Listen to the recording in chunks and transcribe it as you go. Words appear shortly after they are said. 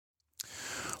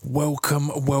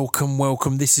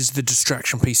Welcome. This is the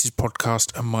Distraction Pieces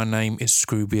podcast, and my name is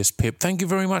Scroobius Pip. Thank you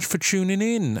very much for tuning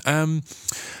in.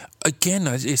 Again,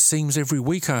 it seems every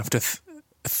week I have to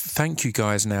thank you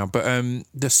guys now, but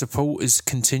the support is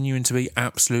continuing to be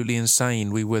absolutely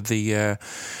insane. We were the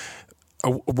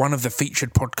one of the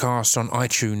featured podcasts on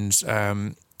iTunes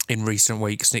in recent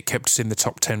weeks, and it kept us in the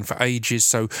top 10 for ages.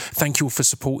 So thank you all for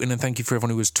supporting, and thank you for everyone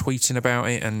who was tweeting about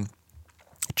it and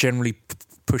generally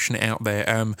pushing it out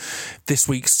there. This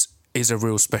week's is a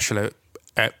real special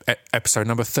episode,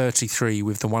 number 33,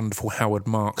 with the wonderful Howard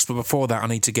Marks. But before that, I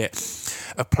need to get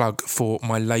a plug for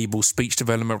my label, Speech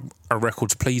Development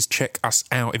Records. Please check us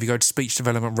out. If you go to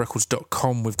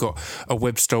speechdevelopmentrecords.com, we've got a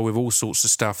web store with all sorts of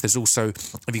stuff. There's also,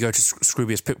 if you go to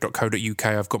scroobiuspip.co.uk,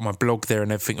 I've got my blog there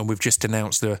and everything, and we've just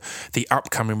announced the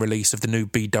upcoming release of the new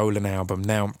B. Dolan album.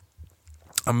 Now,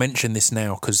 I mention this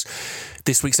now because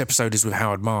this week's episode is with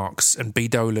Howard Marks and B.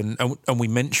 Dolan, and we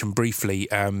mentioned briefly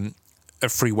a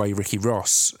Freeway Ricky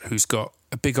Ross, who's got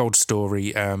a big old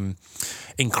story,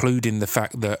 including the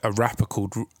fact that a rapper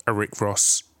called Rick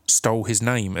Ross stole his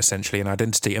name, essentially, and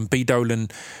identity, and B. Dolan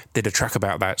did a track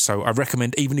about that. So I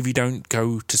recommend, even if you don't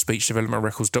go to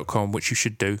speechdevelopmentrecords.com, which you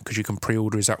should do, because you can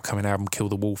pre-order his upcoming album Kill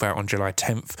the Wolf out on July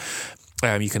 10th.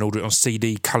 You can order it on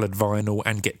CD, coloured vinyl,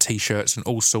 and get T-shirts and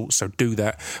all sorts. So do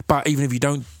that. But even if you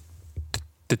don't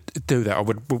do that,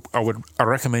 I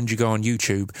recommend you go on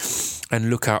YouTube and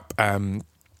look up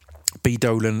B.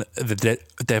 Dolan, The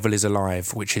Devil Is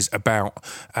Alive, which is about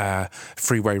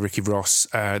Freeway Ricky Ross,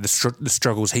 the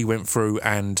struggles he went through,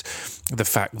 and the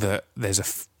fact that there's a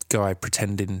guy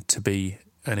pretending to be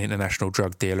an international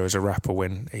drug dealer as a rapper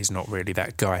when he's not really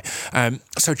that guy.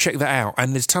 So check that out.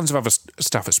 And there's tons of other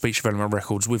stuff at Speech Development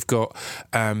Records. We've got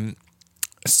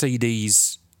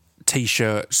CDs,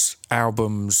 T-shirts,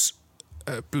 albums.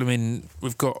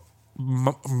 We've got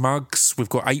mugs. We've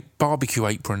got barbecue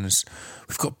aprons.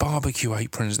 We've got barbecue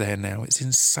aprons there now. It's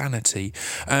insanity.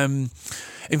 In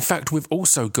fact, we've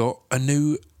also got a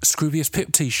new Scroobius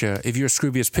Pip T-shirt. If you're a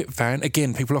Scroobius Pip fan,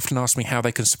 again, people often ask me how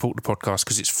they can support the podcast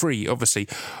because it's free. Obviously,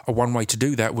 one way to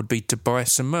do that would be to buy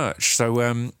some merch.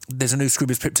 So there's a new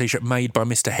Scroobius Pip T-shirt made by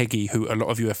Mr. Heggie, who a lot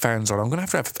of you are fans of. I'm going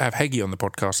to have Heggie on the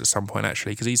podcast at some point,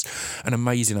 actually, because he's an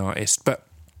amazing artist. But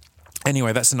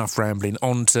anyway, that's enough rambling.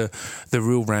 On to the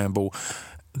real ramble.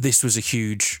 This was a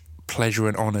huge pleasure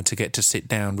and honour to get to sit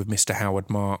down with Mr. Howard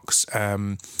Marks.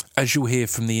 As you'll hear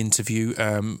from the interview,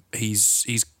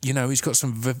 he's got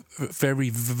some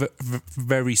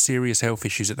very serious health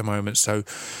issues at the moment. So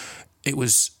it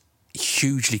was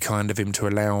hugely kind of him to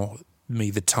allow me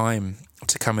the time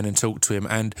to come in and talk to him.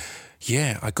 And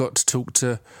yeah, I got to talk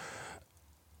to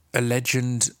a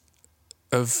legend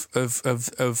of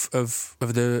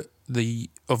the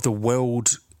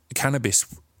world cannabis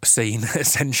scene,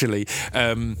 essentially.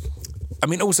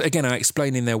 Also, again, I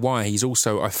explain in there why. He's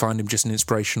also, I find him just an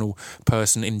inspirational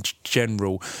person in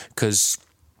general, because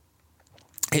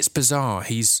it's bizarre.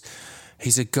 He's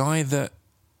a guy that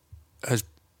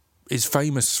is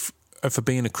famous for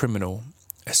being a criminal,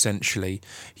 essentially,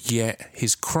 yet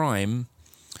his crime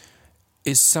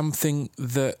is something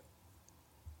that,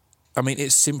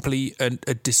 it's simply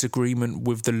a disagreement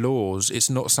with the laws. It's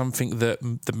not something that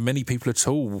many people at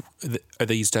all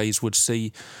these days would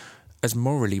see as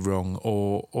morally wrong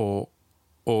or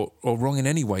wrong in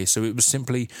any way. So it was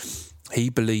simply, he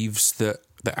believes that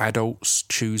the adults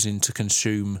choosing to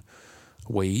consume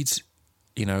weed,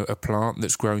 a plant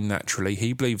that's grown naturally,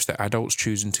 he believes that adults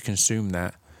choosing to consume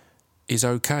that is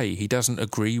okay. He doesn't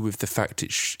agree with the fact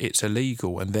it's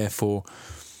illegal, and therefore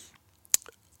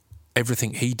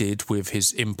everything he did with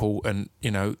his import and,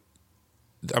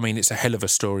 it's a hell of a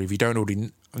story. If you don't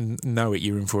already know it,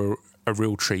 you're in for a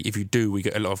real treat. If you do, we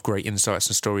get a lot of great insights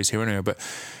and stories here and there. But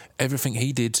everything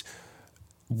he did,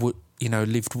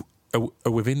 lived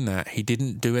within that. He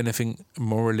didn't do anything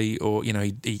morally, or,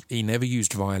 he never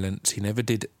used violence. He never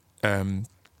did,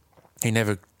 he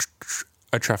never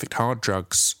trafficked hard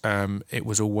drugs. It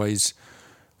was always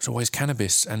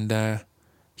cannabis. And,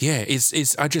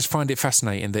 it's I just find it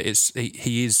fascinating that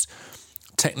he is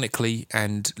technically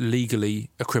and legally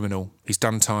a criminal. He's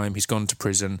done time, he's gone to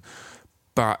prison,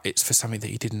 but it's for something that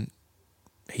he didn't.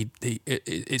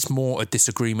 It's more a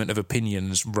disagreement of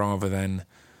opinions rather than,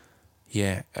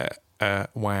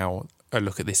 wow, a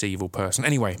look at this evil person.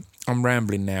 Anyway, I'm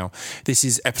rambling now. This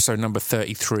is episode number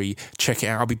 33. Check it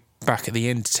out. I'll be back at the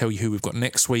end to tell you who we've got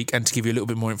next week and to give you a little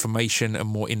bit more information and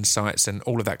more insights and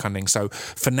all of that kind of thing. So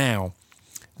for now,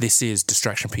 this is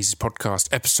Distraction Pieces Podcast,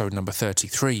 episode number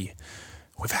 33,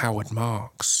 with Howard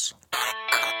Marks.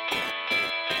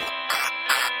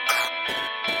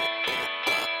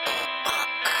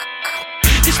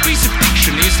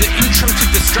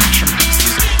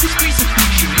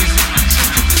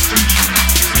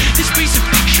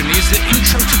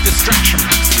 distraction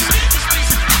pieces.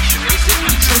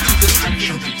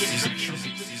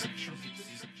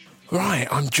 Right,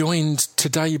 I'm joined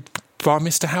today by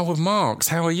Mr. Howard Marks.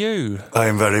 How are you?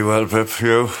 I'm very well, Pip.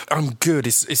 You? I'm good.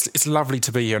 It's lovely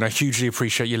to be here, and I hugely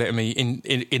appreciate you letting me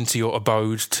into your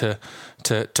abode to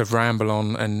ramble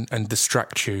on and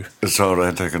distract you. It's all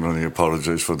right. I can only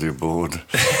apologise for the abode.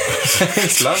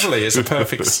 It's lovely. It's a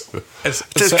perfect.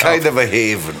 It's kind of a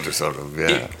haven, sort of.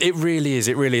 Yeah. It really is.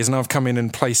 It really is. And I've come in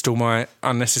and placed all my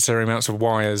unnecessary amounts of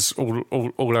wires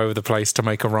all over the place to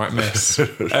make a right mess.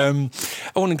 I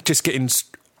want to just get in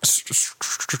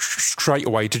straight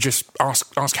away to just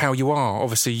ask how you are.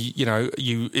 Obviously, you know,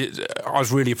 I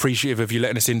was really appreciative of you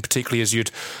letting us in, particularly as you'd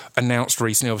announced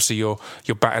recently. Obviously, you're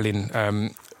battling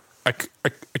a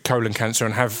colon cancer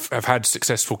and have had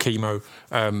successful chemo.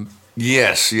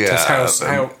 Yes, yeah.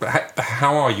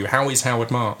 How are you? How is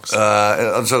Howard Marks?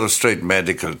 On sort of straight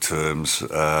medical terms,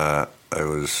 I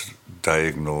was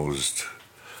diagnosed,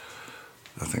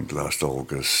 I think, last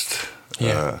August.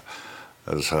 Yeah.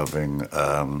 As having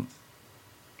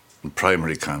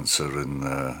primary cancer in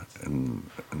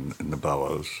the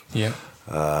bowels, yeah,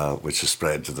 which has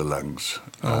spread to the lungs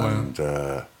wow.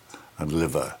 and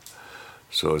liver.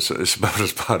 So it's about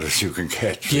as bad as you can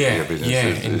get. Really. Yeah,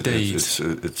 I mean, indeed. It's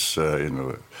you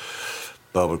know,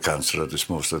 bowel cancer at its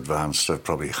most advanced. I've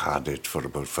probably had it for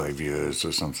about 5 years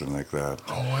or something like that.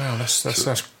 Oh wow,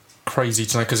 that's crazy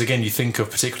to know. Because again, you think of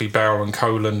particularly bowel and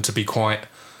colon to be quite,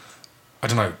 I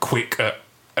don't know, quick at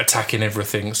attacking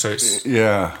everything. So it's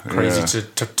crazy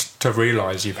to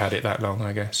realise you've had it that long,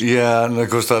 I guess. Yeah, and of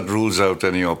course that rules out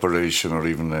any operation or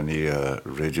even any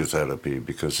radiotherapy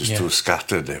because it's too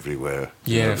scattered everywhere.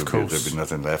 Yeah, of course. There'd be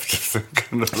nothing left to think.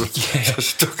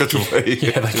 Just tuck it away.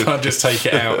 Yeah, they can't just take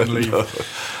it out and leave.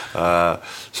 No.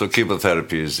 So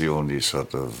chemotherapy is the only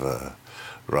sort of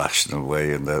rational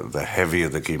way, and the heavier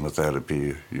the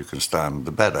chemotherapy you can stand,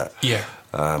 the better. Yeah.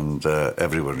 And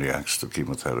everyone reacts to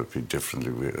chemotherapy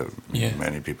differently.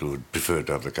 Many people would prefer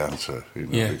to have the cancer,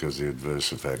 because the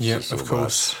adverse effects are so of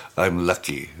course. bad. I'm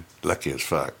lucky as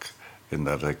fuck, in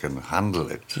that I can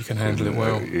handle it. You can handle it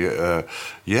well.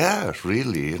 Yeah,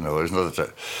 really. You know, it's not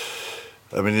that.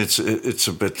 I mean, it's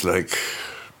a bit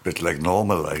like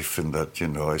normal life in that, you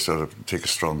know, I sort of take a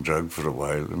strong drug for a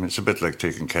while. I mean, it's a bit like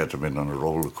taking ketamine on a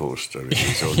roller coaster.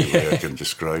 It's the only way I can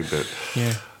describe it.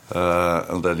 Yeah.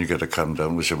 And then you get a come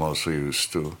down, which I'm also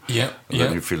used to. Yeah. And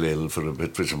then you feel ill for a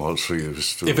bit, which I'm also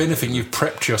used to. If anything, you've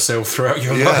prepped yourself throughout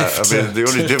your life the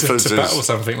only difference to battle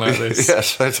something like this.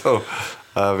 Yes, I know.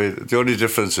 I mean, the only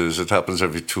difference is it happens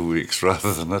every 2 weeks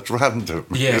rather than at random.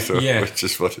 Which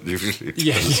is what it usually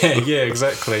does. Yeah,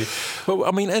 exactly. Well,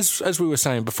 I mean, as we were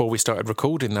saying before we started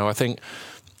recording, though, I think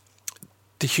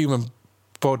the human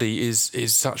body is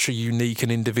such a unique and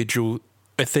individual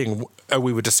thing.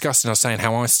 We were discussing, I was saying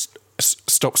how I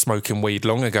stopped smoking weed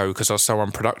long ago because I was so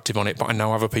unproductive on it, but I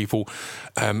know other people...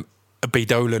 B.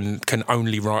 Dolan can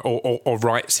only write or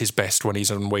writes his best when he's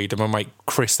on weed. And my mate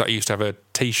Chris, that I used to have a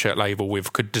T-shirt label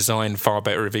with, could design far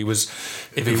better if he was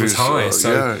high. It's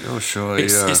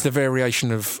the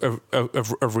variation of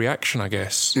reaction, I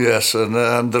guess. Yes, and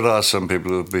there are some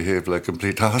people who behave like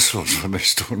complete assholes when they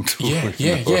don't do it.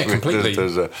 Yeah, completely.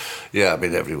 I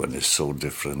mean, everyone is so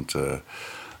different, and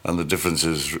the difference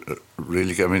is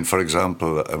really. I mean, for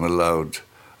example, I'm allowed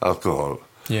alcohol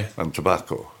and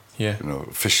tobacco. Yeah. You know,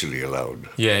 officially allowed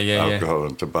alcohol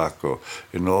and tobacco,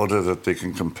 in order that they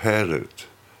can compare it,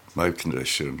 my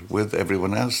condition, with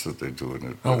everyone else that they're doing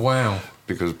it. Oh, wow.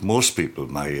 Because most people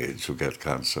my age who get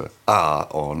cancer are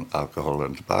on alcohol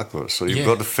and tobacco. So you've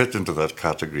got to fit into that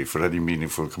category for any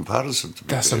meaningful comparison to be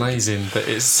That's made. amazing that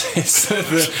it's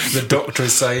the doctor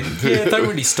is saying, don't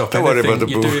really stop don't anything. Worry about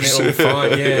the you're booze. doing it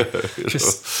all fine,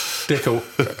 just stick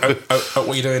at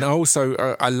what you're doing. Also,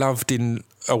 I loved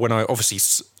when I obviously...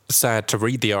 sad to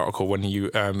read the article when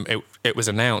you it was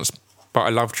announced, but I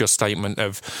loved your statement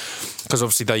of, because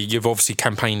obviously you've obviously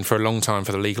campaigned for a long time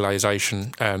for the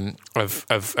legalisation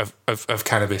of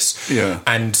cannabis,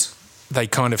 and they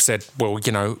kind of said, well,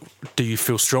 you know, do you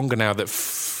feel stronger now that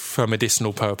for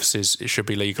medicinal purposes it should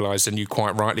be legalised? And you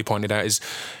quite rightly pointed out is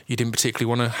you didn't particularly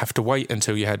want to have to wait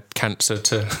until you had cancer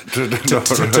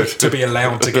to be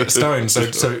allowed to get stoned.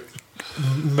 So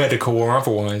medical or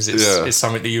otherwise, it's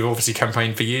something that you've obviously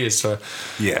campaigned for years for.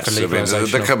 Yes, for legalisation. I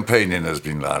mean, the campaigning has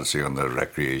been largely on the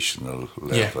recreational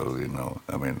level, you know.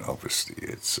 I mean, obviously,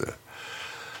 it's...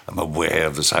 I'm aware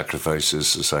of the sacrifices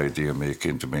society are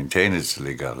making to maintain its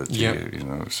legality, you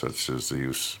know, such as the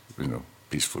use, you know,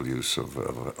 peaceful use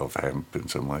of hemp in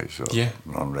some ways, or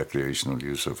non-recreational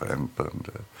use of hemp,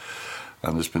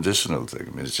 And this medicinal thing,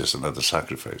 I mean, it's just another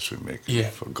sacrifice we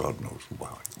make for God knows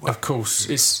why. Of course.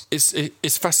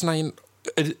 It's fascinating.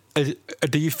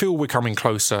 Do you feel we're coming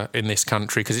closer in this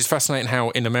country? Because it's fascinating how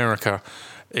in America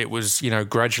it was,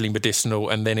 gradually medicinal,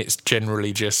 and then it's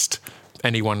generally just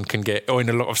anyone can get, or in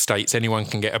a lot of states, anyone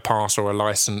can get a pass or a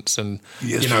license, and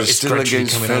yes, it's still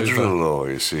against federal over. law.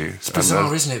 You see, it's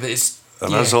bizarre, isn't it? That it's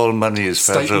as all money is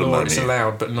state federal law, money, it's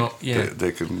allowed, but not. Yeah,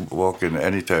 they can walk in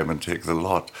any time and take the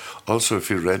lot. Also, if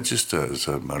you register as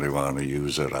a marijuana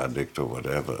user, addict, or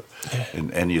whatever,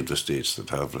 in any of the states that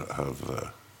have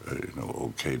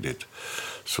okayed it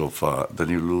so far, then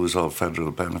you lose all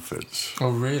federal benefits.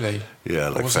 Oh, really? Yeah,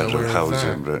 like federal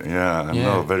housing.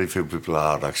 No, very few people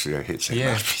are actually. I hate saying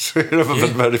that,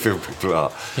 but very few people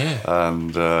are. Yeah.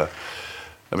 And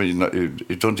I mean,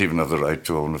 you don't even have the right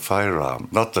to own a firearm.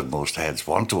 Not that most heads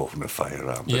want to own a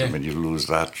firearm, but I mean, you lose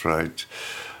that right.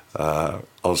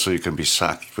 Also, you can be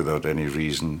sacked without any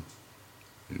reason.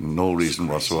 No reason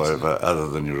whatsoever, other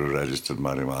than you're a registered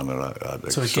marijuana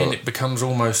addict. So again, it becomes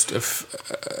almost a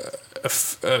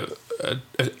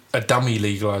dummy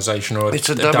legalisation, or it's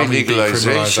a dummy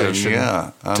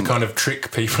legalisation, to kind of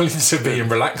trick people into being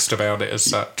relaxed about it as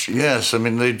such. Yes, I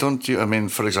mean they don't. I mean,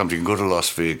 for example, you can go to Las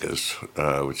Vegas,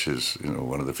 which is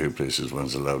one of the few places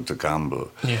one's allowed to gamble,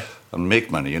 and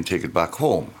make money and take it back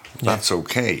home. That's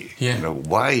okay. Yeah.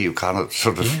 Why you cannot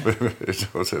sort of. I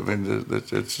mean,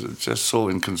 it's just so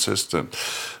inconsistent.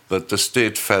 But the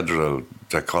state-federal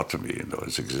dichotomy,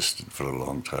 has existed for a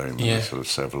long time. And there's sort of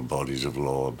several bodies of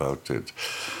law about it.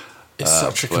 It's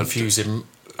such a confusing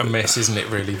mess, isn't it?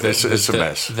 Really, it's a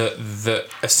mess. That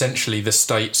essentially the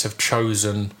states have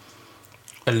chosen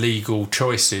illegal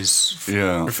choices.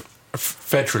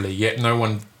 Federally, yet no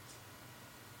one.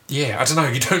 Yeah, I don't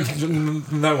know.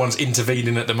 No one's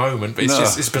intervening at the moment, but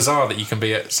it's bizarre that you can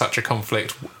be at such a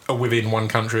conflict within one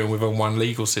country and within one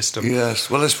legal system. Yes,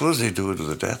 well, I suppose they do it with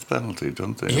the death penalty,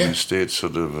 don't they? Yeah. I mean, states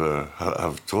sort of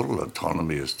have total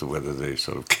autonomy as to whether they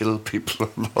sort of kill people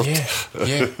or not. Yeah.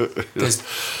 There's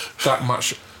that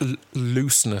much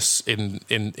looseness in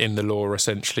the law,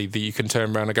 essentially, that you can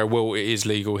turn around and go, well, it is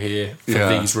legal here for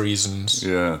these reasons.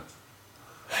 Yeah.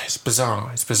 It's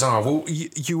bizarre. Well,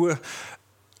 you were.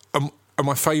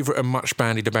 My favourite and much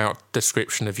bandied about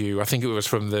description of you, I think it was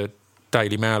from the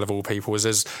Daily Mail of all people, was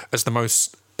as the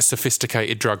most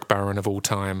sophisticated drug baron of all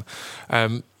time.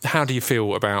 How do you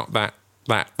feel about that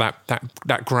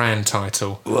grand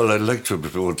title? Well, I'd like to be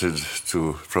promoted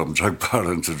from drug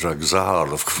baron to drug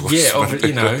czar, of course. Yeah,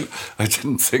 I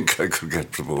didn't think I could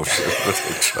get promoted, but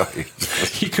I tried.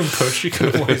 You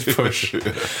can always push.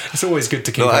 It's always good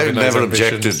to keep I've having those never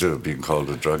ambitions. objected to being called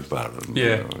a drug baron.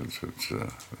 Yeah.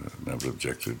 Never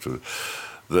objected to it.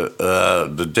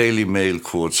 The Daily Mail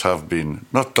quotes have been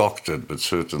not doctored, but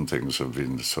certain things have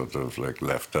been sort of like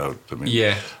left out. I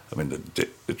mean, the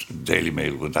Daily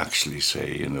Mail would actually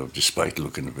say, despite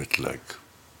looking a bit like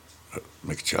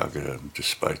Mick Jagger, and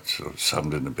despite sort of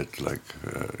sounding a bit like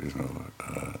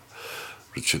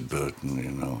Richard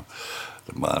Burton,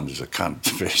 the man is a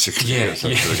cunt, basically. So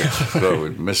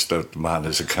we missed out the man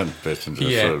is a cunt bit, and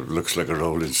just sort of looks like a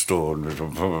rolling stone,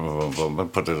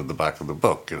 and put it at the back of the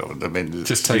book, I mean,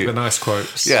 just take the nice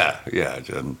quotes. Yeah,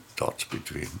 and dots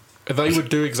between. They would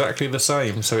do exactly the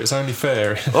same, so it's only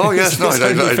fair. Oh, yes, no,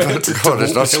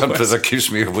 it's not something that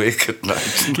keeps me awake at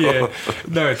night. No. Yeah,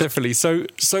 no, definitely. So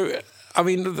I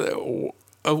mean, one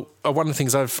of the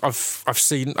things I've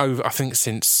seen over, I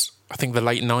think the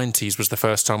late 90s was the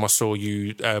first time I saw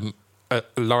you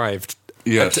live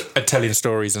at telling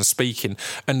stories and speaking.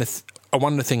 And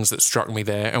one of the things that struck me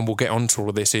there, and we'll get on to all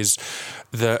of this, is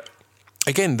that,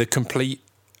 again, the complete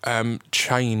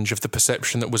change of the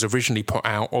perception that was originally put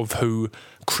out of who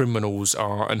criminals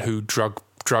are and who drug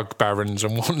barons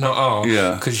and whatnot are.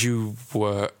 Yeah. Because you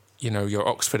were, you're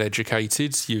Oxford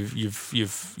educated,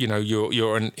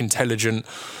 you're an intelligent,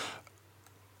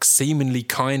 seemingly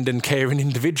kind and caring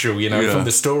individual, from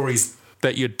the stories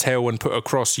that you'd tell and put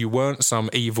across. You weren't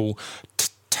some evil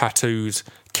tattooed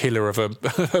killer of a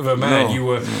man. You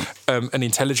were an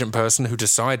intelligent person who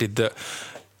decided that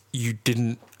you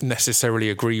didn't necessarily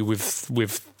agree with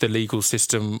the legal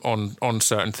system on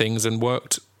certain things and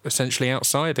worked essentially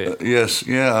outside it. Yes,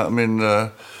 yeah. I mean,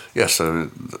 yes,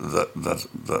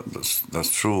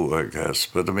 that's true, I guess.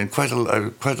 But I mean, quite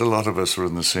a lot of us were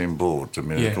in the same boat. I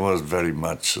mean, it was very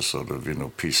much a sort of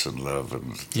peace and love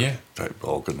and type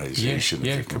organisation,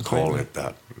 if you can call it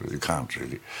that. You can't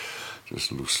really.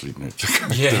 Just loosely knit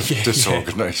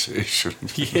disorganisation.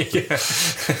 Yeah.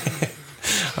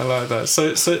 I like that.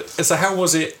 So how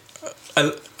was it?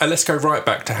 Let's go right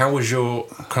back to how was your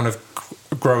kind of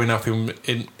growing up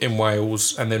in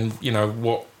Wales, and then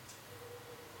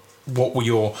what were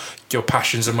your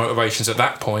passions and motivations at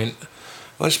that point?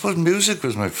 Well, I suppose music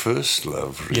was my first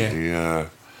love, really. There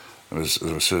was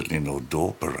certainly no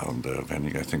dope around there.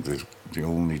 I think the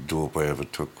only dope I ever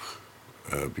took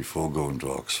before going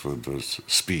to Oxford was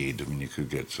speed. I mean, you could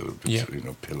get sort of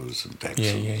pills and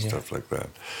Dexil and stuff like that.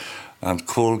 And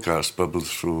coal gas bubbled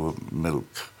through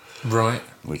milk. Right.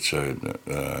 Which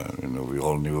we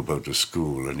all knew about at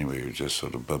school anyway. You just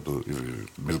sort of bubble.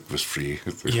 Milk was free.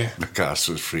 The gas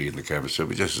was free in the chemistry.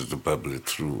 We just had to bubble it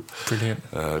through. Brilliant.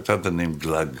 It had the name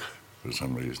Glug for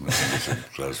some reason. I think it's a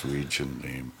Glaswegian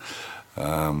name.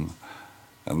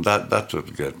 And that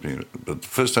would get me. But the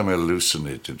first time I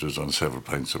hallucinated was on several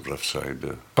pints of rough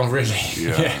cider. Oh, really?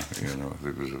 Yeah.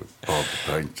 It was a bob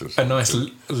pint or something. A nice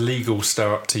legal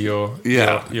start to your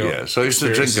So I used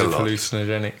to drink a lot.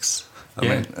 Hallucinogenics.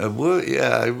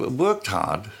 I worked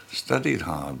hard, studied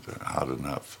hard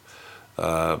enough.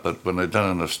 But when I'd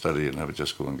done enough studying, I would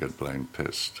just go and get blind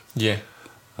pissed. Yeah.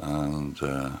 And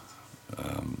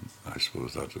I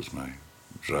suppose that was my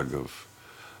drug of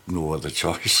no other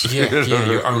choice.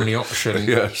 Your only option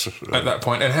yes, at that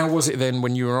point. And how was it then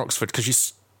when you were at Oxford? Because you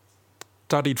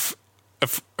studied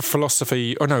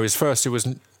philosophy. Oh no, it was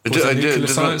nuclear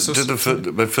science.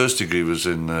 My first degree was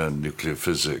in nuclear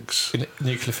physics. In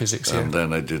nuclear physics, and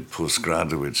then I did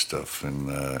postgraduate stuff in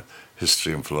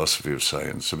history and philosophy of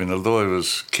science. I mean, although I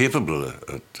was capable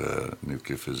at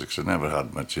nuclear physics, I never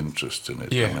had much interest in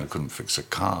it. Yeah. I mean, I couldn't fix a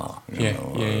car. I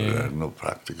had no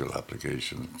practical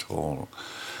application at all.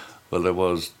 Well, I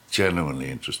was genuinely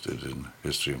interested in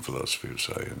history and philosophy of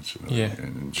science, and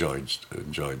enjoyed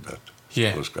that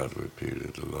postgraduate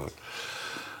period a lot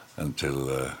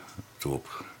until dope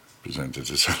presented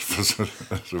itself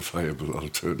as a viable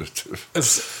alternative.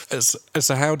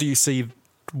 So how do you see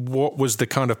what was the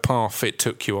kind of path it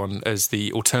took you on as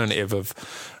the alternative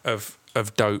of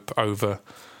dope over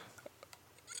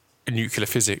nuclear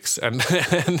physics and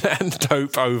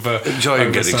dope over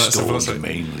enjoying getting stoned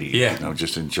mainly,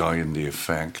 just enjoying the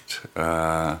effect,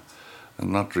 and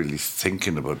not really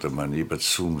thinking about the money, but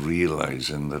soon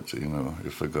realizing that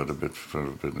if I got a bit,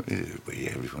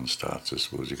 everyone starts. I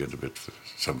suppose you get a bit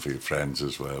some for your friends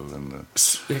as well, and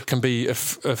it can be a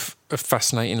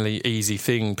fascinatingly easy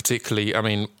thing. Particularly, I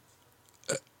mean,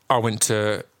 I went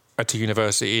to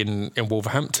university in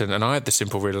Wolverhampton, and I had the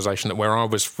simple realisation that where I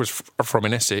was from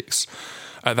in Essex,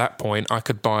 at that point I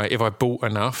could buy, if I bought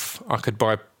enough, I could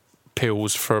buy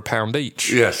pills for £1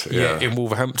 each. Yes, yeah. In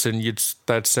Wolverhampton,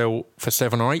 they'd sell for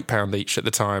 £7 or £8 each at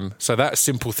the time. So that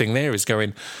simple thing there is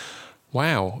going,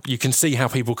 wow, you can see how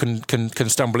people can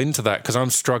stumble into that, because I'm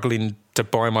struggling to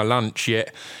buy my lunch,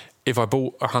 yet if I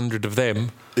bought 100 of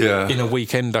them in a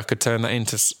weekend, I could turn that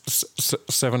into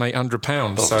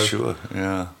 £700-800. Oh, so sure,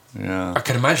 yeah. I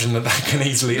can imagine that can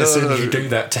easily, as soon as you do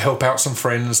that, to help out some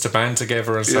friends, to band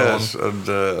together and so on. Yes, and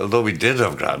although we did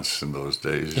have grants in those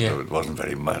days, it wasn't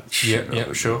very much.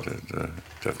 Sure. It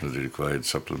definitely required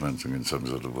supplementing in some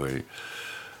sort of way.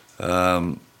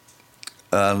 And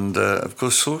of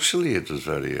course, socially, it was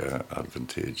very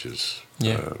advantageous.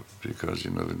 Because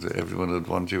everyone would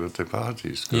want you at their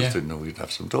parties because they know you'd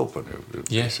have some dope on you,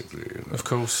 basically. Of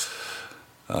course.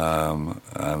 And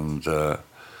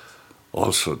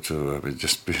also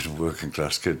just being a working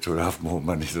class kid, to have more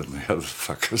money than the other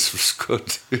fuckers was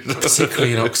good.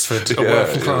 Particularly in Oxford, a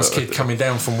working class kid coming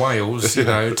down from Wales, to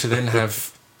then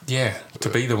have. Yeah, to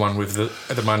be the one with the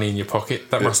money in your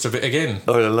pocket, that must have been, again.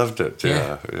 Oh, I loved it,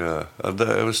 yeah. And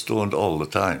I was stoned all the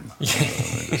time.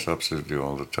 Just absolutely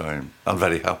all the time. I'm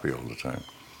very happy all the time.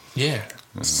 Yeah.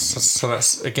 So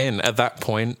that's, again, at that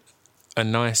point, a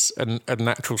nice and a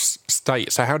natural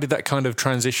state. So how did that kind of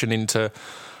transition into...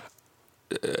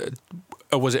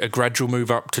 or was it a gradual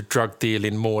move up to drug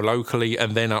dealing more locally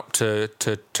and then up to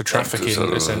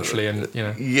trafficking, essentially?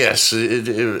 Yes,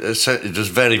 it was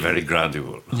very, very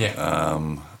gradual. Yeah.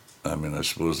 I mean, I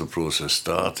suppose the process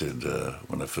started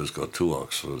when I first got to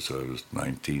Oxford, so I was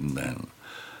 19 then.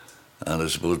 And I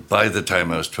suppose by the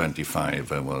time I was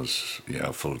 25, I was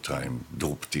a full-time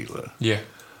dope dealer. Yeah.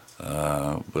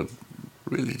 But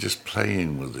really just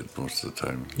playing with it most of the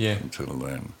time until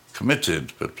then.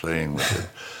 Committed, but playing with it.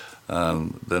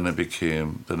 And then I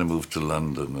moved to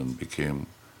London and became,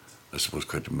 I suppose,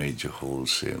 quite a major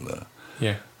wholesaler.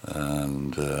 Yeah.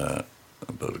 And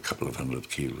about a couple of 100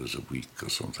 kilos a week or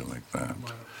something like that.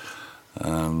 Wow.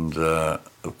 And,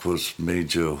 of course,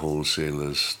 major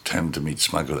wholesalers tend to meet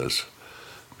smugglers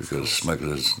because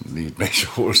smugglers need major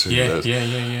horses.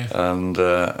 Yeah. And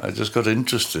I just got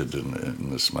interested in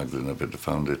the smuggling of it. I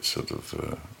found it sort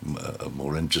of a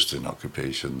more interesting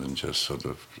occupation than just sort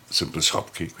of simple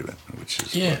shopkeeping, which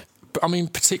is But I mean,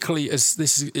 particularly as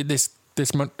this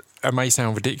may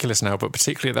sound ridiculous now, but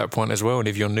particularly at that point as well, and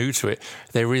if you're new to it,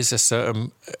 there is a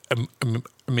certain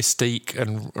mystique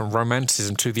and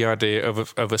romanticism to the idea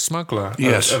of a smuggler,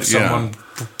 of someone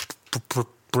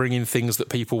bringing things that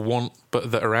people want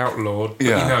but that are outlawed.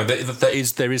 But,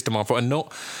 there is demand for it, and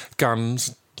not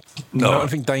guns, not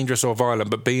anything dangerous or violent,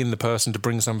 but being the person to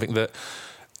bring something that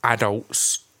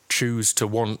adults choose to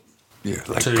want. Yeah,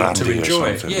 like to brandy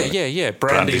enjoy. or something. Yeah.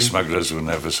 Brandy smugglers were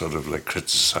never sort of like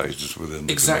criticised within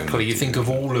the Exactly. You community. think of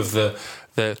all of the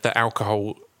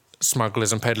alcohol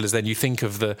smugglers and peddlers, then you think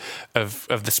of the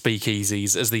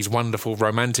speakeasies as these wonderful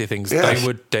romantic things. Yes. They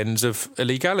were dens of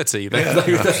illegality.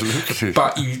 Absolutely.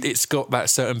 But it's got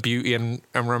that certain beauty and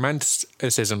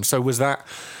romanticism. So was that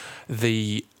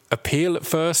the appeal at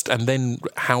first, and then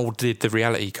how did the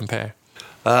reality compare?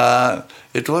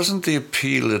 It wasn't the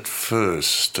appeal at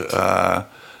first,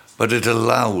 but it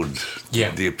allowed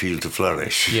the appeal to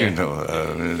flourish. Yeah.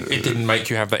 It didn't make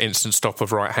you have that instant stop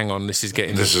of, right, hang on, this is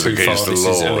getting this is too against far, the this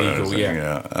law. is illegal.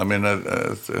 Yeah. I mean,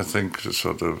 I think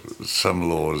sort of some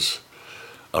laws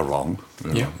are wrong.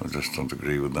 I just don't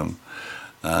agree with them,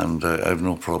 and I have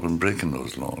no problem breaking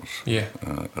those laws.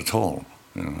 At all.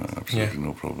 Absolutely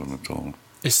no problem at all.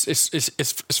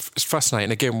 It's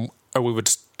fascinating. Again, we were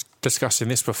discussing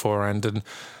this beforehand, and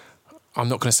I'm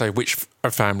not going to say which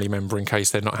family member in case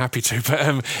they're not happy to,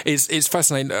 but it's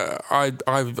fascinating.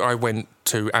 I went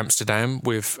to Amsterdam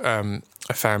with a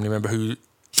family member who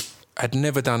had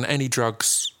never done any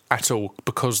drugs at all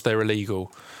because they're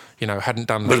illegal. Hadn't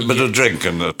done that. But a drink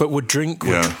and but would drink,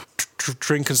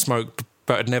 drink and smoke,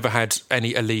 but had never had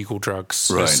any illegal drugs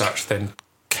as such. Then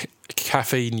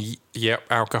caffeine,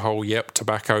 alcohol,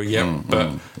 tobacco,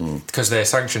 but because they're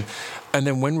sanctioned. And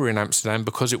then when we were in Amsterdam,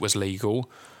 because it was legal,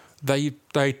 they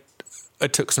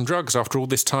took some drugs after all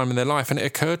this time in their life, and it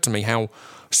occurred to me how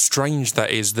strange that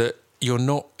is, that you're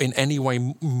not in any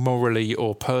way morally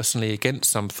or personally against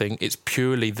something. It's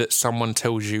purely that someone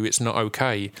tells you it's not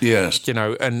okay. Yes.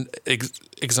 And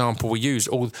example we use,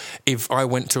 if I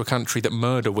went to a country that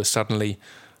murder was suddenly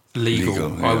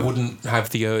legal, I wouldn't have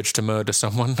the urge to murder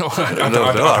someone. I hope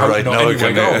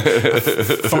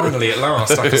finally, at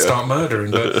last, I can start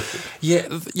murdering. But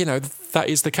that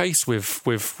is the case with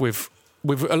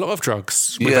a lot of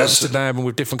drugs, with Amsterdam and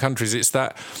with different countries.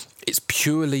 It's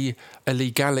purely a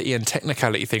legality and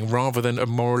technicality thing rather than a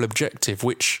moral objective,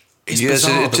 which is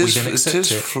bizarre that we then accept it.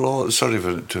 It is flawed. Sorry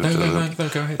for to no,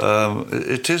 go ahead.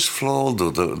 It is flawed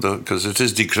though, because it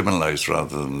is decriminalised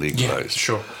rather than legalised. Yeah,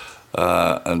 sure.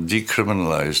 And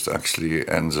decriminalised actually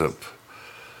ends up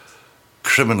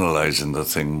criminalising the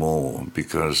thing more,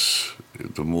 because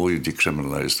the more you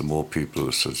decriminalise, the more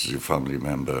people, such as your family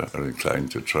member, are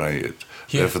inclined to try it.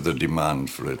 Yeah. Therefore, the demand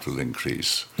for it will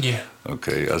increase. Yeah.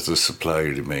 Okay, as the supply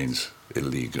remains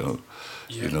illegal,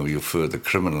 you're further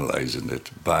criminalising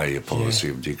it by a policy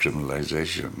of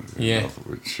decriminalisation,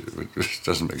 which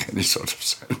doesn't make any sort of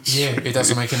sense. Yeah, it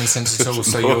doesn't make any sense at all.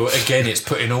 So it's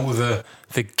putting all the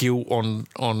guilt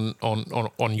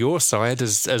on your side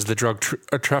as the drug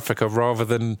trafficker rather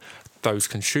than those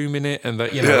consuming it, and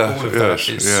that all of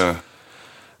that.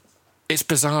 It's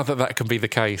bizarre that can be the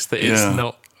case. That it's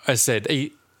not, as I said,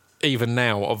 even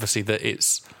now, obviously, that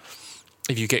it's,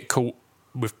 if you get caught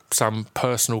with some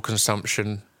personal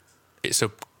consumption, it's a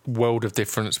world of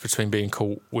difference between being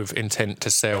caught with intent to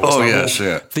sell.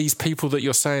 These people that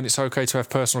you're saying it's okay to have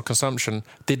personal consumption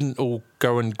didn't all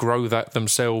go and grow that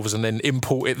themselves and then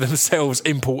import it themselves,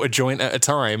 import a joint at a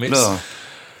time.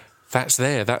 That's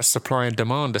that's supply and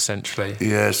demand, essentially.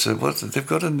 Yes, they've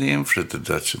got a name for it, the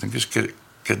Dutch. I think it's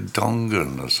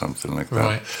gedongen or something like that.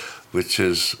 Right. Which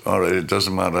is, all right, it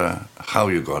doesn't matter how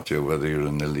you got here, whether you're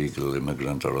an illegal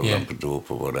immigrant or a lump of dope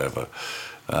or whatever.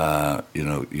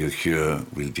 You're here,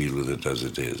 we'll deal with it as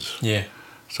it is. Yeah.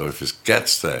 So if it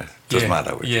gets there, it doesn't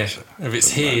matter what you say. If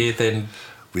it's here, then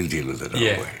we'll deal with it our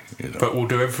way. But we'll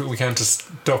do everything we can to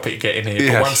stop it getting here.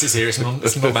 Yes. But once it's here, it's not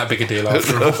that big a deal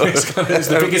after all. It's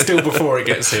the biggest deal before it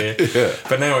gets here. Yeah.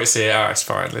 But now it's here, it's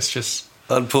fine. Let's just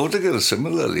And Portugal,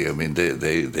 similarly, I mean,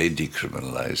 they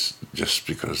decriminalised just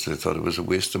because they thought it was a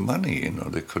waste of money. You know,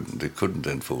 they couldn't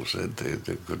enforce it.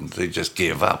 They couldn't. They just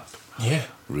gave up. Yeah.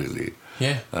 Really.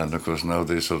 Yeah. And of course now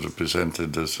they're sort of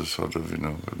presented as a sort of,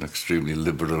 an extremely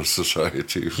liberal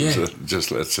society who just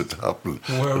lets it happen.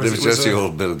 But it was just the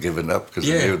old Bill giving up because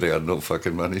they knew they had no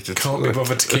fucking money to Can't be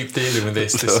bothered to keep dealing with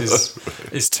this. This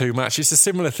is too much. It's a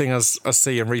similar thing as I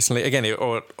see and recently. Again,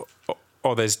 or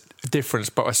there's a difference,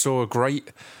 but I saw a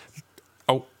great.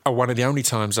 One of the only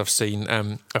times I've seen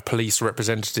a police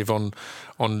representative on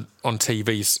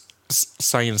TV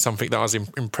saying something that I was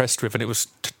impressed with, and it was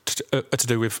to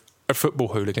do with football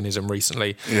hooliganism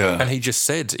recently. Yeah. And he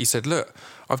said, look,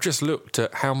 I've just looked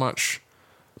at how much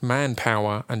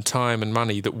manpower and time and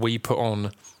money that we put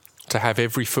on to have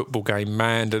every football game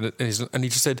manned, and he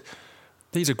just said,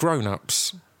 these are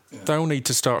grown-ups. Yeah. They all need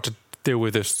to start to deal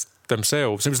with this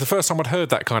themselves. It was the first time I'd heard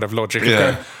that kind of logic.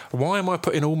 Yeah. Going, why am I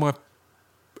putting all my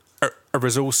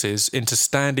resources into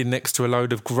standing next to a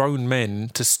load of grown men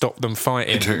to stop them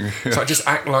fighting? So I just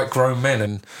act like grown men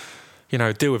and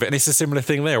deal with it. And it's a similar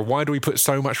thing there. Why do we put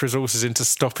so much resources into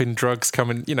stopping drugs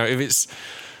coming? If it's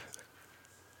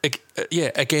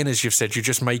again, as you've said, you're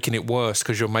just making it worse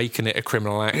because you're making it a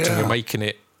criminal act and you're making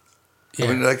it. I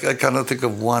mean, I cannot think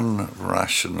of one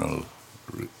rational,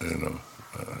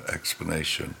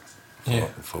 explanation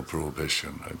for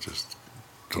prohibition. I just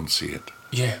don't see it.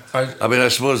 Yeah, I mean, I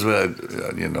suppose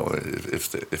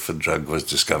if a drug was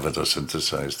discovered or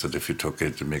synthesized, that if you took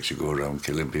it, it makes you go around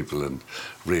killing people and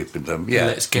raping them. Yeah,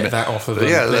 let's get that off of them.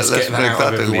 Yeah, let's get that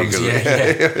out of illegal.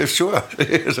 Yeah, sure.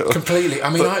 Completely. I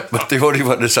mean, but the only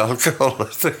one is alcohol, I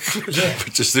think,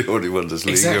 which is the only one that's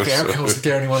legal. Exactly, alcohol's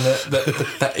the only one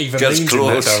that even gets leans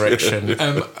close. In that direction.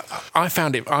 I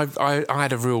found it. I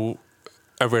had a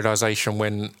realisation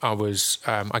when I was,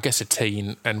 I guess, a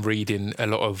teen and reading a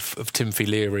lot of Timothy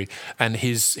Leary and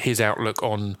his outlook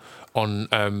on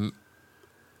the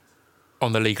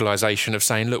legalisation of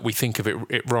saying, look, we think of it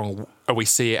wrong, or we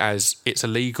see it as it's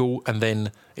illegal and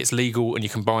then it's legal and you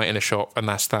can buy it in a shop and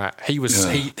that's that. He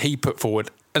put forward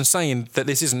and saying that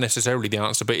this isn't necessarily the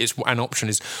answer, but it's an option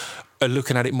is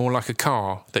looking at it more like a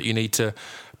car that you need to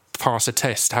pass a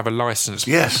test, have a license,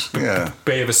 be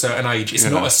of a certain age. It's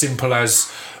not as simple as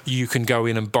you can go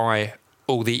in and buy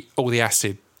all the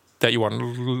acid that you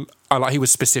want. He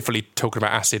was specifically talking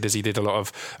about acid as he did a lot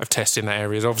of tests in that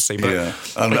areas, obviously. But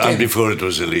and before it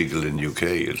was illegal in UK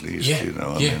at least. I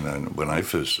mean, when I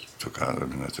first took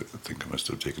acid, I think I must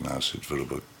have taken acid for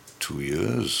about 2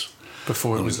 years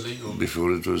before it was illegal.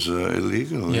 Before it was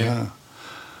illegal, yeah.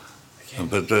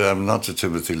 But I'm not a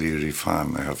Timothy Leary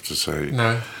fan, I have to say.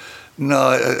 No,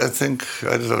 I think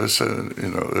there was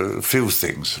a few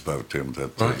things about him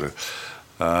that,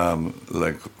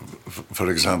 like, for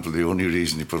example, the only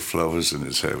reason he put flowers in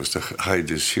his hair was to hide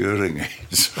his hearing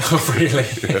aids. Oh, really?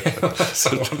 That's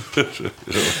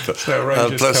outrageous.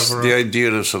 And plus, the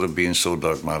idea of sort of being so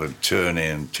dogmatic, turn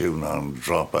in, tune on,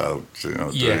 drop out,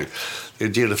 the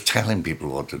idea of telling people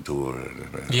what to do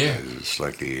is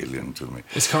slightly alien to me.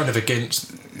 It's kind of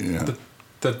against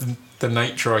the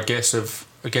nature, I guess, of,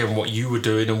 again, what you were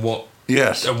doing and what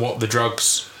the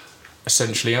drugs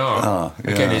essentially are.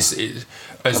 Again,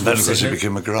 and then, of course, it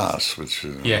became a grass, which so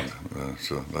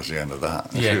that's the end of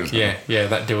that.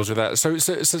 That deals with that. So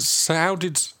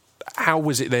how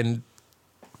was it then?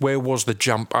 Where was the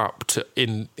jump up to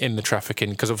in the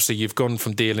trafficking? Because obviously you've gone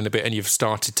from dealing a bit and you've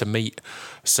started to meet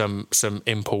some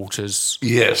importers.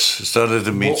 Yes, started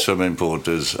to meet some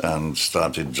importers and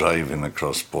started driving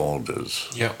across borders.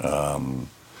 Yeah.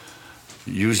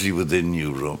 Usually within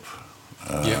Europe,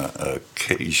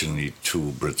 occasionally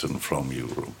to Britain from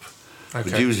Europe. Okay.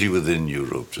 But usually within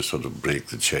Europe to sort of break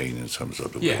the chain in some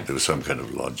sort of way. There was some kind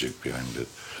of logic behind it.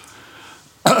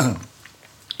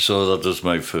 So that was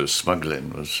my first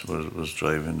smuggling, was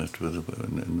driving it with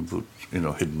in the boot,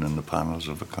 hidden in the panels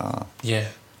of a car. Yeah.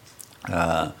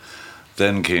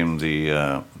 Then came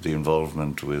the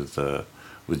involvement with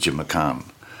Jim McCann,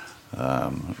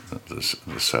 the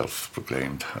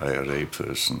self-proclaimed IRA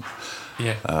person.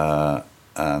 Yeah.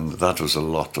 And that was a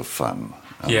lot of fun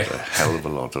and a hell of a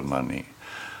lot of money.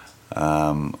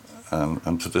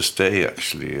 And to this day,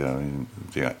 actually, I mean,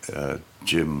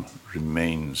 Jim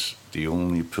remains the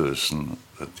only person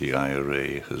that the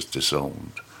IRA has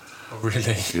disowned. Oh,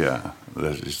 really? Yeah,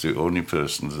 that is the only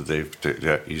person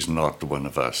that he's not one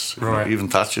of us. Right. Even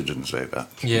Thatcher didn't say that.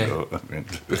 Yeah. I mean,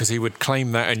 because he would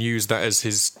claim that and use that as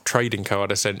his trading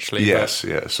card, essentially. Yes,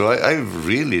 yes. So I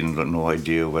really no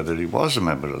idea whether he was a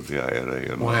member of the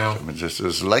IRA or wow. not. I mean,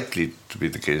 it's likely to be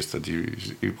the case that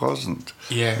he wasn't.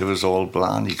 Yeah. It was all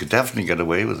planned. He could definitely get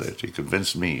away with it. He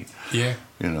convinced me. Yeah.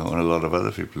 And a lot of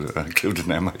other people, including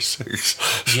MI6.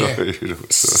 Yeah.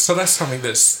 So that's something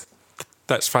that's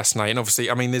fascinating. Obviously,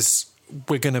 I mean,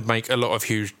 we're going to make a lot of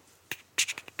huge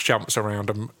jumps around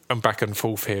and back and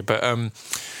forth here, but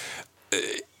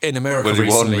in America recently...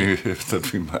 Well, you warned me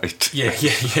that we might. Yeah.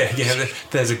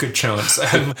 There's a good chance.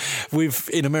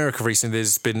 In America recently,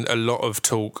 there's been a lot of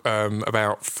talk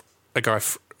about a guy,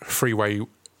 Freeway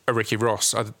Ricky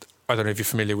Ross. I don't know if you're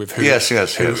familiar with who. Yes.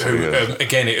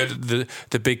 Again,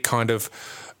 the big kind of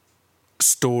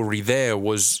story there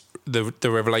was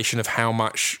the revelation of how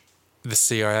much the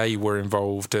CIA were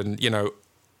involved, and a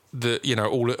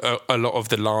lot of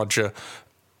the larger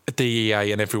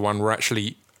DEA and everyone were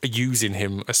actually using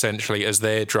him essentially as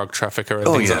their drug trafficker and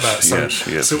things like that.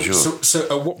 So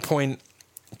at what point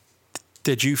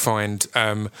did you find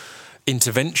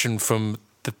intervention from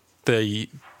the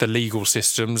legal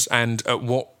systems, and at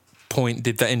what point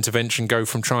did that intervention go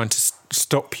from trying to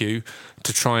stop you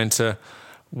to trying to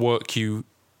work you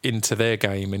into their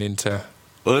game and into...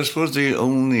 Well, I suppose the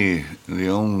only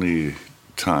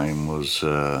time was,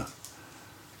 my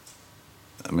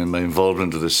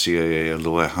involvement with the CIA,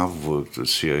 although I have worked with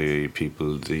CIA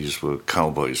people, these were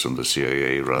cowboys from the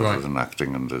CIA rather than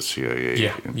acting under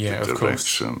CIA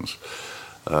directions.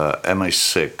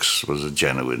 MI6 was a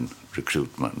genuine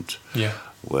recruitment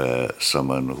where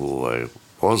someone who I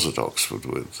was at Oxford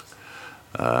with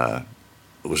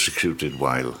was recruited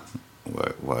while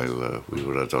we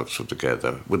were at Oxford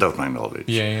together, without my knowledge.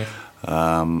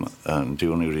 And the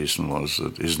only reason was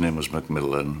that his name was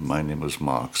Macmillan, my name was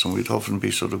Marks, and we'd often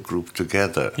be sort of grouped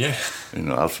together.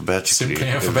 Alphabetically. Simply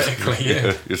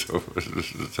alphabetically,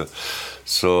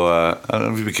 So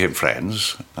and we became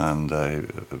friends, and I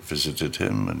visited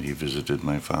him, and he visited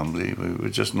my family. We were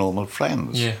just normal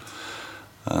friends. Yeah.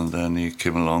 And then he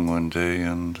came along one day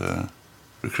and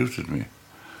recruited me.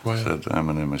 Wow. Said, I'm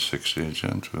an MI6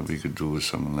 agent. What we could do with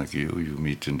someone like you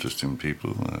meet interesting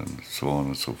people, and so on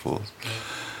and so forth.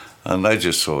 Yeah. And I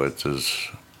just saw it as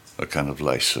a kind of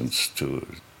license to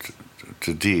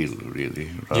deal,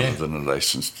 really, rather than a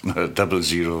license, a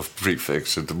 00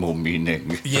 prefix with more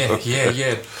meaning. Yeah.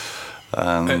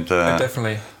 And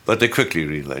definitely. But they quickly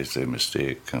realised their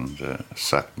mistake and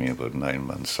sacked me about 9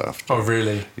 months after. Oh,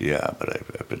 really? Yeah, but I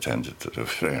pretended that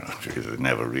they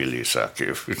never really sack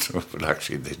you, but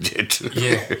actually they did.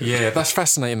 Yeah. That's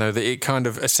fascinating, though, that it kind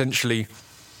of essentially,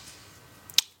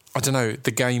 I don't know,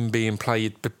 the game being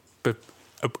played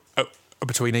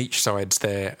between each sides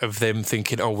there, of them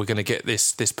thinking, oh, we're going to get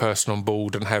this person on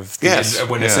board and have...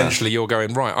 essentially you're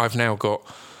going, right, I've now got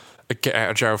a get out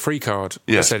of jail free card,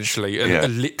 essentially, a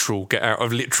literal get out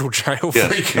of literal jail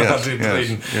free card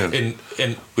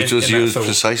which was used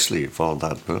precisely for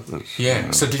that purpose.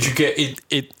 Yeah. So did you get it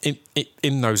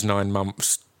in those 9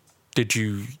 months? Did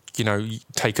you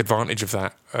take advantage of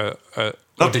that? Or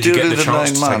did you get the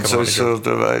chance to take advantage of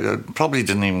it? I probably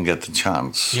didn't even get the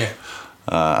chance. Yeah.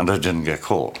 And I didn't get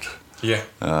caught. Yeah,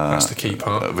 that's the key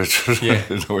part. Which was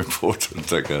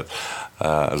important,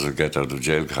 as a get out of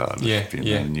jail card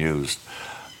being used.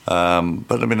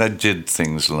 But I did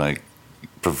things like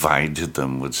provided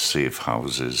them with safe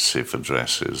houses, safe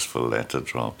addresses for letter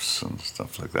drops and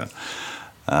stuff like that.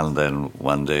 And then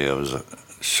one day I was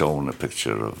shown a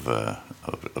picture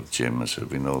of Jim. I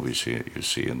said, you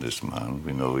see in this man,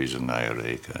 we know he's an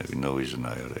IRA guy, we know he's an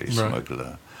IRA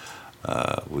smuggler.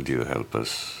 Would you help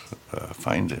us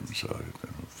find him? So I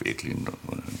vaguely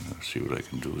see what I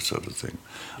can do, sort of thing.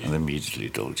 Yeah. And immediately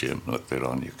told Jim, look, they're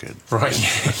on you, kid. Right,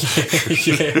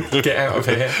 get out of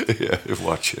here. Yeah,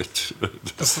 watch it.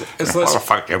 What the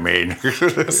fuck you mean?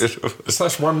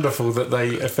 It's wonderful that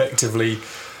they effectively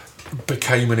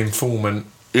became an informant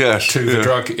to the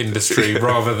drug industry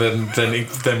rather than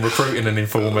recruiting an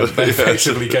informant. They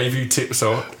effectively gave you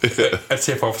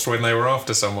tip-offs when they were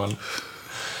after someone.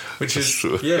 Which is,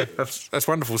 that's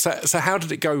wonderful. So how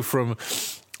did it go from,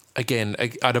 again,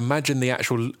 I'd imagine the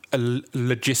actual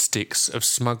logistics of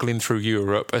smuggling through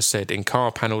Europe, as said, in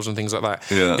car panels and things like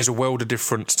that, is a world of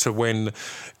difference to when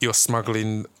you're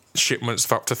smuggling shipments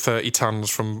of up to 30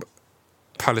 tons from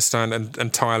Palestine and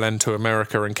Thailand to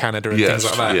America and Canada and things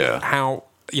like that. Yeah. How,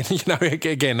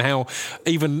 again, how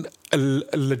even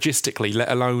logistically, let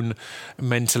alone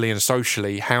mentally and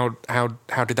socially, how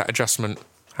did that adjustment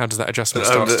How does that adjustment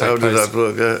start to take how place? did that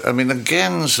work? I mean,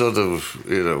 again, sort of,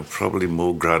 probably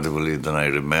more gradually than I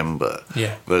remember.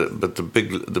 Yeah. But the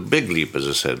big leap, as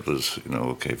I said, was,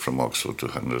 okay, from Oxford to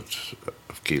 100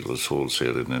 kilos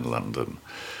wholesaling in London.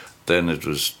 Then it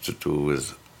was to do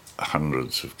with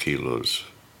hundreds of kilos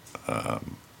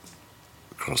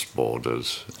across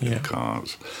borders in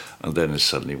cars. And then it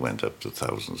suddenly went up to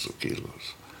thousands of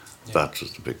kilos. Yeah. That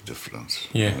was the big difference.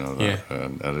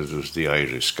 And it was the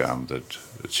Irish scam that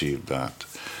achieved that.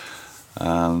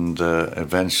 And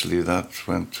eventually that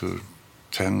went to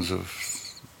tens of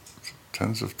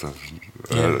thousands.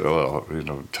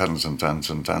 Tons and tons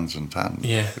and tons and tons.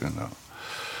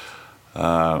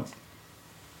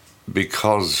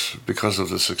 Because of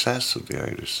the success of the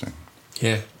Irish thing.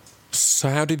 Yeah. So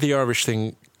how did the Irish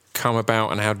thing come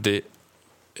about, and how did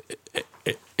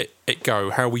it go?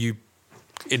 How were you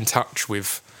in touch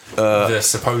with the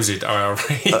supposed IRA?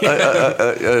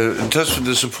 In touch with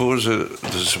the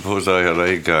supposed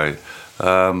IRA guy.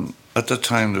 At the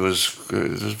time, it was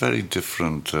very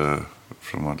different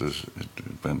from what it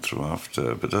went through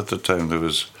after. But at the time, there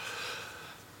was,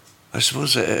 I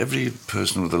suppose, every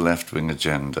person with a left-wing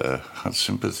agenda had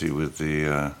sympathy with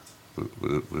the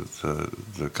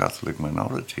Catholic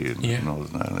minority in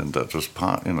Northern Ireland. That was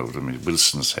part,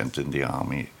 Wilson sent in the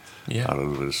army,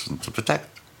 Harold Wilson, to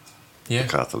protect the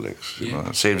Catholics,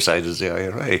 same side as the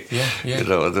IRA.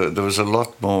 There was a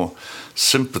lot more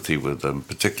sympathy with them,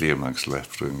 particularly amongst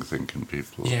left-wing thinking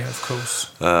people. Yeah, of course.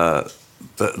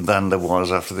 Than there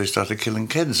was after they started killing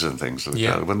kids and things like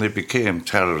that. When they became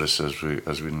terrorists, as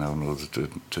we now know the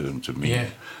term to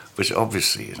mean. Which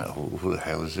obviously, who the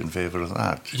hell is in favour of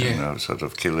that? Sort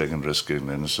of killing and risking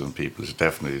innocent people is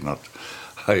definitely not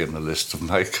high on the list of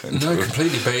my kind of... No,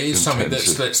 completely, but it is something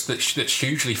that's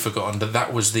hugely forgotten,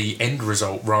 that was the end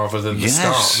result rather than the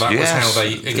start. That was how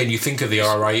they... Again, you think of the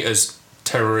IRA as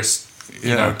terrorists,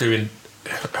 doing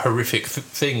horrific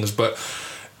things, but...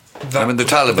 the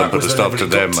Taliban put a stop to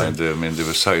them, mind you. I mean, they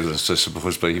were silenced, I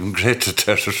suppose, by even greater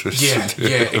terrorists. Yeah,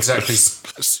 exactly.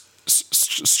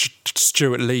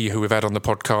 Stuart Lee, who we've had on the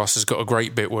podcast, has got a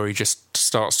great bit where he just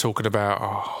starts talking about,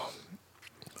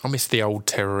 I miss the old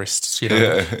terrorists.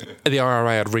 The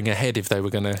IRA would ring ahead if they were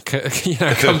going to,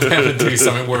 come down and do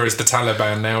something. Whereas the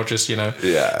Taliban now just,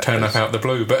 turn up out the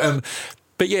blue. But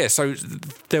yeah, so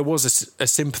there was a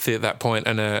sympathy at that point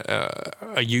and a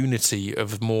unity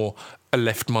of more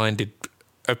left-minded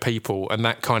people, and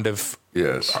that kind of,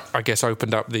 I guess,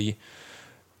 opened up the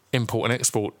import and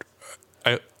export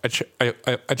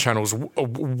channels.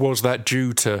 Was that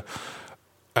due to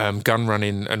gun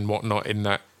running and whatnot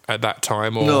at that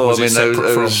time, or no? Was it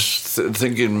separate I was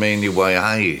thinking mainly why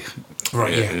I,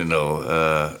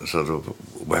 sort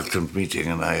of welcomed meeting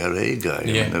an IRA guy.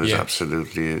 There was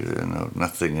absolutely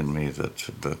nothing in me that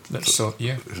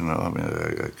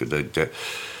I could.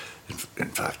 In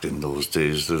fact, in those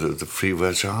days, the Free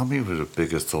Welsh Army was a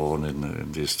bigger thorn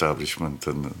in the establishment,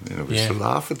 and we used to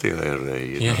laugh at the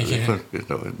IRA.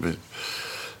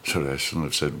 Sorry, I shouldn't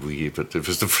have said we, but it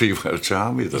was the Free Welsh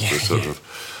Army that was sort of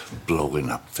blowing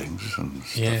up things and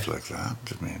stuff like that.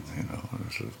 I mean,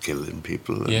 sort of killing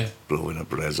people and blowing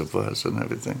up reservoirs and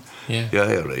everything. The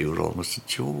IRA were almost a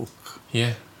joke.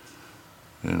 It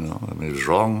was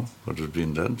wrong what had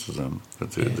been done to them,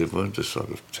 but they weren't a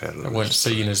sort of terrorists. They weren't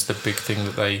seen as the big thing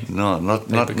that they... No, not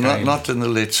in the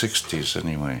late 60s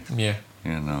anyway. Yeah.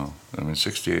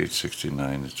 68,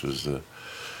 69, it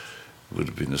would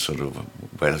have been a sort of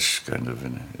Welsh kind of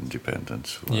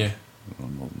independence.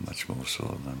 Much more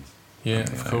so than the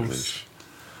of course. Irish.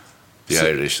 The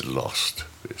Irish had lost,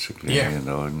 basically, in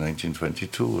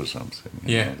 1922 or something.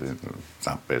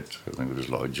 That bit, I think it was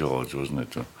Lloyd George, wasn't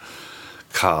it?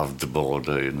 Carved the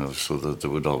border, so that there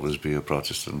would always be a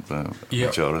Protestant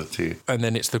majority. And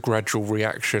then it's the gradual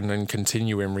reaction and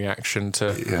continuing reaction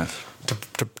to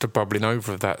bubbling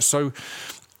over of that. So,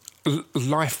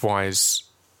 life-wise,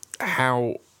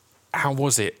 how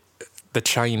was it, the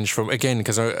change from, again,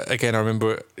 because I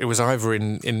remember it was either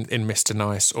in Mr.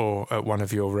 Nice or at one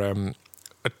of your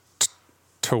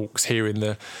talks here in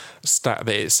the stat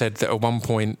that it said that at one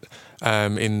point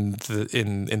in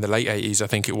the late 80s, I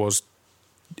think it was,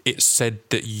 it said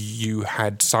that you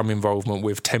had some involvement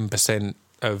with 10%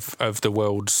 of the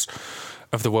world's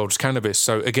cannabis.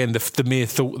 So again, the mere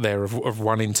thought there of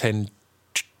 1 in 10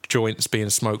 joints being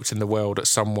smoked in the world at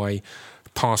some way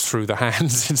passed through the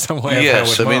hands in some way.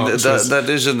 Yes, I mean that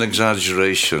is an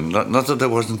exaggeration. Not that I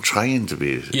wasn't trying to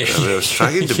be. I was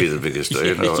trying to be the biggest.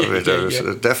 I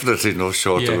was definitely not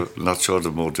short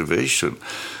of motivation.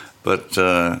 But,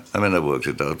 I mean, I worked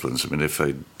it out once. I mean, if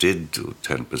I did do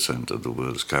 10% of the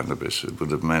world's cannabis, it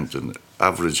would have meant an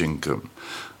average income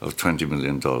of $20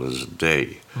 million a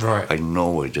day. Right. I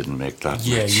know I didn't make that much.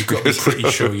 Yeah, you've got to be pretty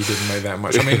sure you didn't make that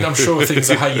much. I mean, I'm sure things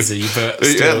are hazy, but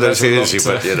still, yeah, that's hazy, a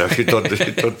lot but, you know, you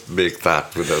don't make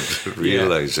that without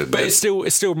realising But it.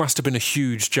 it still must have been a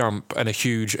huge jump and a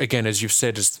huge, again, as you've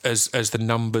said, as the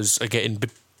numbers are getting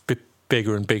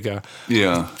bigger and bigger.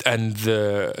 Yeah. And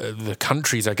the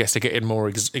countries, I guess, are getting more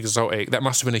exotic. That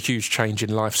must have been a huge change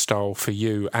in lifestyle for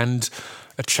you and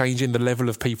a change in the level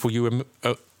of people you were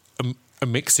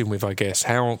mixing with, I guess.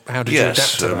 How did you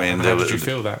adapt to that? I mean, how did you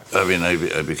feel that? I mean,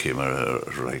 I became a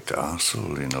right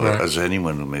arsehole, you know, as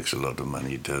anyone who makes a lot of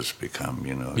money does become,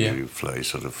 you know. You fly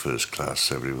sort of first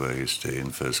class everywhere, you stay in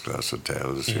first class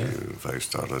hotels,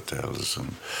 5-star hotels,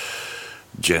 and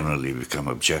generally become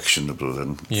objectionable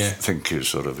and think you're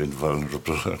sort of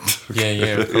invulnerable and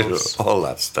of course. all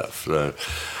that stuff.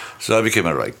 So I became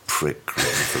a right prick really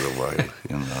for a while,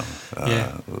 you know,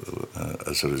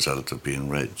 as a result of being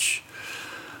rich.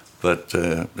 But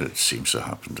it seems to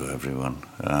happen to everyone.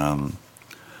 I've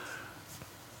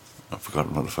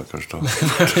forgotten what the fuck I was talking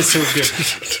about. It's all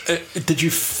good. Did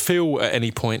you feel at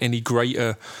any point any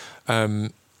greater...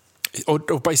 or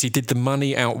basically, did the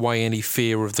money outweigh any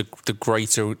fear of the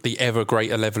ever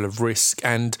greater level of risk?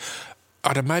 And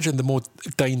I'd imagine the more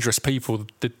dangerous people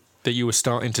that you were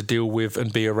starting to deal with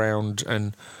and be around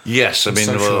and yes, I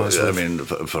mean,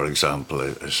 for example,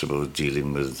 I suppose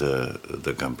dealing with the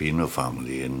Gambino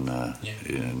family in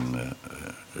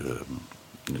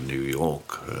New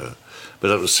York, but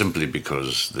that was simply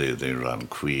because they ran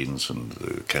Queens and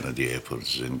the Kennedy Airport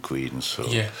is in Queens, so.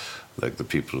 Like the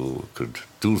people who could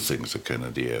do things at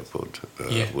Kennedy Airport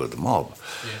were the mob.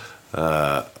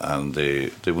 And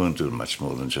they weren't doing much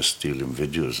more than just stealing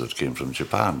videos that came from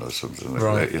Japan or something like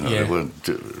that. You know, they weren't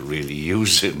really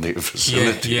using the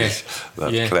facilities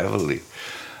that cleverly.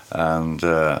 And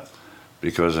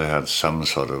because I had some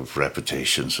sort of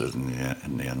reputation certainly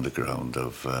in the underground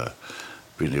of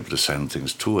being able to send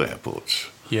things to airports.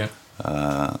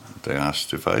 They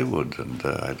asked if I would, and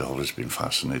I'd always been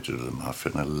fascinated with the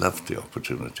mafia, and I loved the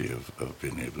opportunity of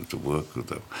being able to work with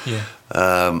them.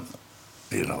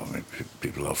 You know, I mean,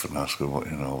 people often ask, well,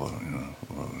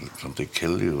 don't they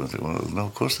kill you? And I say, well, no,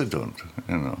 of course they don't.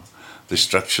 You know, they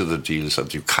structure the deals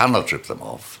that you cannot rip them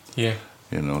off. You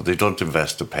know, they don't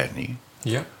invest a penny.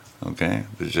 Okay,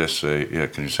 they just say,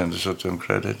 can you send us out some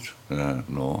credit?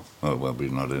 No. Oh, well, we're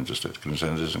not interested. Can you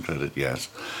send us some credit? Yes.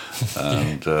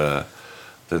 And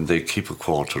then they keep a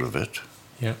quarter of it.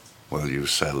 While you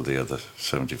sell the other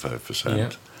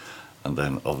 75%. And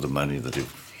then of the money that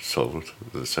you've sold,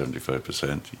 the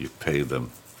 75%, you pay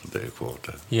them for their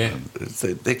quarter. And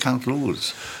they can't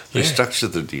lose. They structure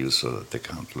the deal so that they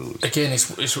can't lose. Again, it's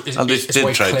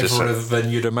way cleverer than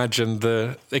you'd imagine.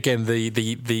 The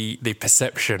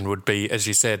perception would be, as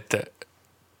you said, that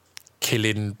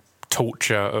killing,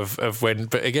 torture of when.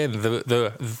 But again,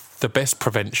 the best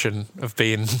prevention of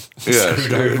being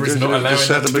screwed over is not allowing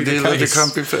that to be the case. They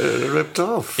can't be ripped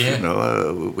off, you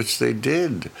know, which they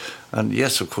did. And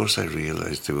yes, of course, I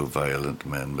realised they were violent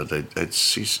men, but I'd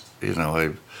see, you know,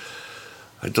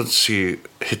 I don't see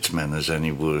hitmen as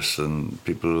any worse than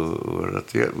people who were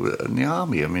in the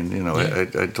army. I mean, you know,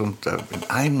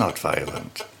 I'm not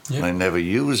violent. And I never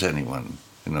use anyone,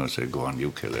 you know, say, go on,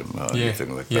 you kill him, or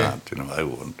anything like that. You know, I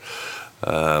won't.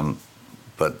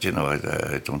 But, you know,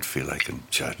 I don't feel I can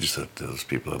judge that those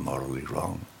people are morally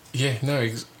wrong.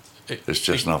 It's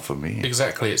just not for me.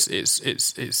 Exactly.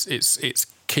 It's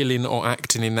killing or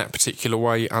acting in that particular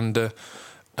way under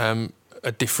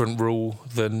a different rule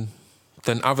than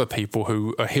other people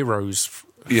who are heroes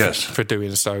for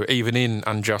doing so, even in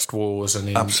unjust wars and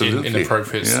in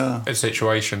inappropriate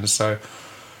situations. So,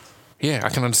 I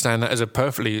can understand that as a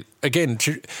perfectly... Again,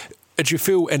 do you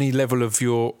feel any level of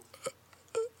your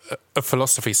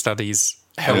philosophy studies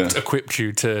helped equip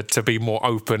you to be more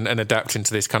open and adapting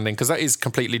to this kind of thing? Because that is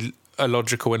completely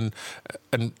illogical and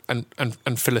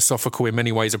philosophical in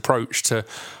many ways approach to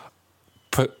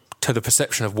the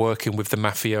perception of working with the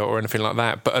mafia or anything like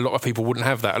that. But a lot of people wouldn't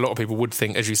have that. A lot of people would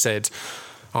think, as you said,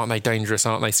 aren't they dangerous?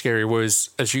 Aren't they scary? Whereas,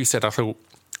 as you said, I thought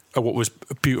what was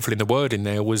beautiful in the word in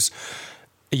there was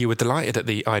you were delighted at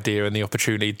the idea and the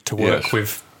opportunity to work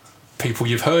with people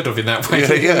you've heard of in that way.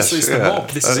 It's the mob.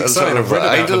 This is exciting. I've read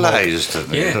about idolised and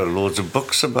there are loads of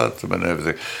books about them and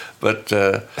everything. But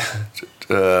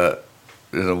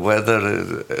you know,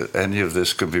 whether any of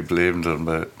this can be blamed on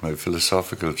my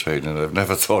philosophical training, I've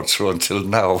never thought so until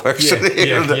now, actually.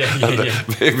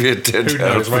 Maybe it did. Who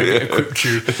knows, maybe it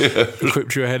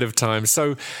equipped you ahead of time.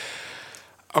 So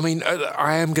I mean,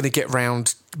 I am going to get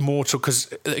round more to,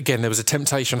 because again, there was a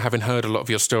temptation, having heard a lot of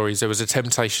your stories, there was a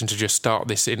temptation to just start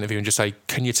this interview and just say,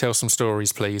 "Can you tell some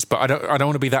stories, please?" But I don't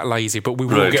want to be that lazy. But we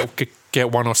will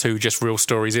get one or two just real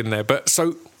stories in there. But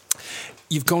so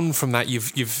you've gone from that.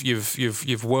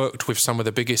 You've worked with some of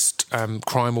the biggest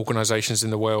crime organisations in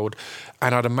the world,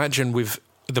 and I'd imagine with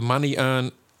the money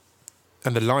earned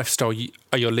and the lifestyle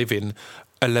you're living,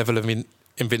 a level of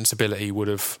invincibility would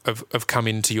have come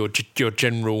into your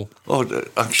general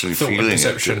actually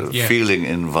feeling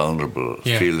invulnerable,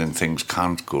 feeling things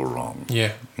can't go wrong.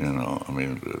 Yeah, you know, I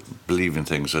mean, believing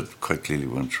things that quite clearly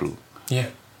weren't true. Yeah,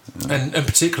 and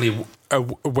particularly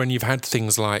when you've had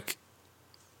things like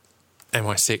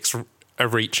MI6, a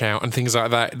reach out, and things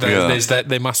like that.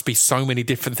 There must be so many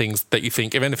different things that you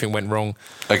think if anything went wrong,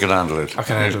 I can handle it.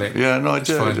 Yeah, no, I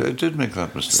did make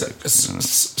that mistake.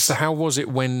 So how was it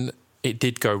when it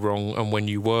did go wrong and when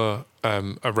you were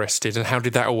arrested, and how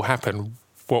did that all happen?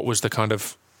 What was the kind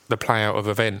of the play out of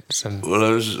events? Well, I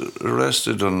was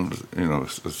arrested on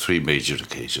 3 major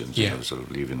occasions. Sort of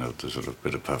leaving out the sort of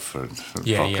bit of puffer and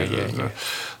pocket.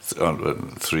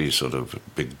 3 sort of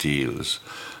big deals.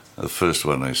 The first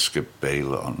one I skipped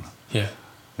bail on. Yeah.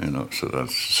 So that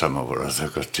somehow or other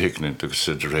got taken into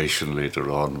consideration later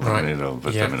on. Right.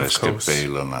 But I skipped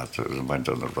bail on that. I went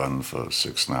on the run for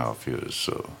 6.5 years.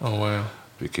 So. Oh wow.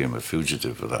 Became a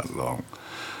fugitive for that long.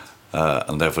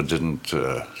 And therefore didn't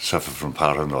suffer from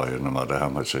paranoia no matter how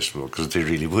much I spoke, because they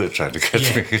really were trying to get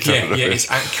me.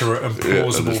 It's accurate and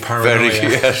plausible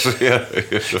paranoia.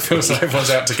 Feels like everyone's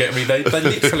out to get me. They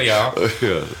literally are.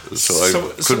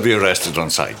 So I could be arrested on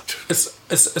sight.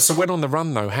 So when on the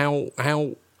run though,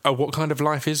 how what kind of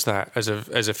life is that as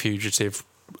a fugitive?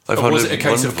 Was it a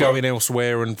case of going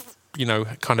elsewhere and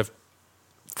kind of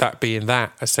that being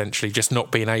that, essentially, just not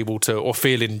being able to, or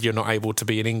feeling you're not able to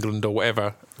be in England or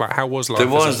whatever? Like, how was life? There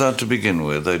was that to begin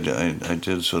with. I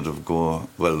did sort of go,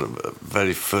 well,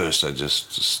 very first I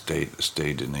just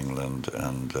stayed in England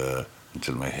and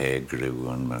until my hair grew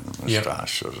and my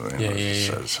moustache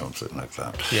or something like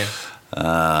that. Yeah.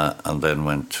 And then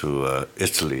went to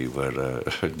Italy, where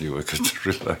I knew I could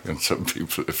rely on some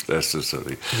people if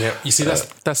necessary. Yeah, you see,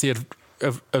 that's the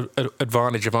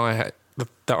advantage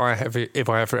that I have if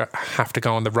I ever have to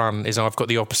go on the run, is I've got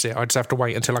the opposite. I just have to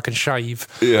wait until I can shave.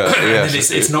 Yeah, and then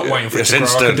it's not waiting for it to grow.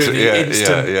 I can do the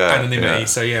instant anonymity.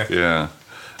 So yeah.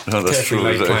 No, that's true.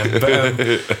 Laid plan.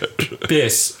 But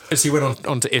yes, as you went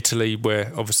on to Italy,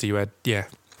 where obviously you had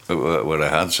where I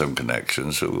had some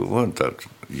connections, so we weren't that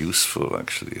useful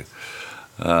actually,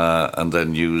 and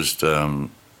then used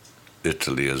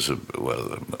Italy as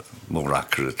more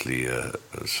accurately a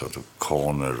sort of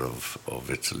corner of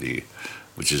Italy,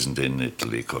 which isn't in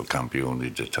Italy, called Campione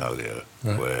d'Italia,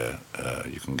 where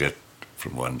you can get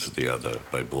from one to the other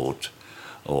by boat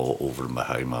or over a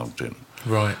high mountain.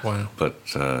 Right, wow. But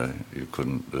you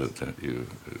couldn't,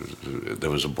 there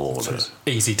was a border. So it's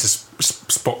easy to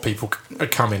spot people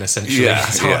coming, essentially.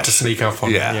 It's hard to sneak up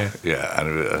on them.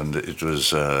 And it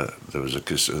was, there was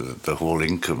the whole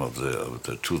income of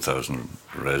the 2,000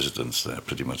 residents there,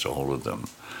 pretty much all of them,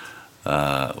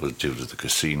 was due to the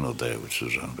casino there, which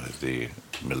was run by the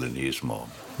Milanese mob.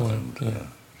 Wow,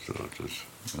 so it was,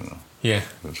 it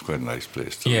was quite a nice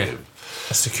place to live.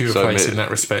 A secure place in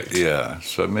that respect. Yeah,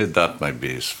 so I made that my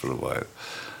base for a while.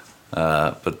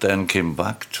 But then came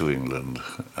back to England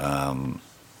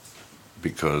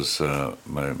because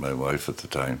my wife at the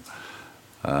time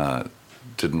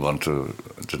didn't want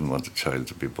a child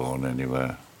to be born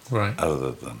anywhere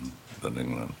other than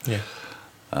England. Yeah.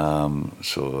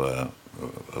 So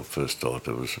our first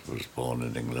daughter was born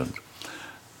in England,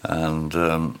 and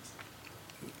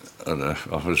I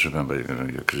always remember,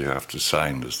 because you have to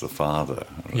sign as the father.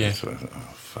 Yeah. So I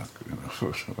thought,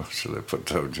 what should I put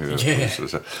down here? Yeah.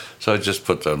 So I just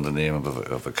put down the name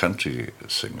of a country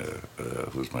singer,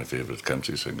 who's my favourite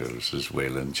country singer, which is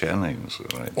Waylon Jennings.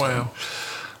 Right? Wow.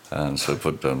 And so I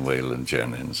put down Waylon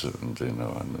Jennings, and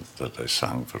and that I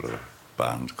sang for a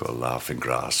band called Laughing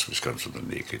Grass, which comes from the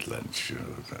Naked Lunch.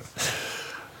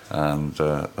 And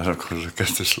of course I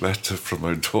get this letter from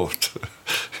my daughter,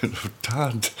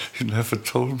 Dad, you never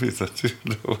told me that,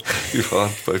 you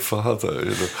aren't my father,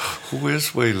 who is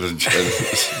Waylon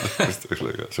Jennings?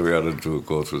 Like that. So we had to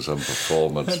go through some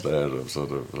performance there of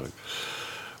sort of like,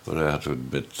 but I had to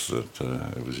admit that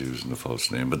I was using a false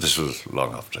name, but this was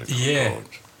long after I got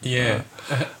caught. Yeah.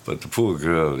 But the poor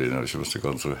girl, she must have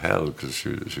gone through hell because she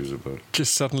was about...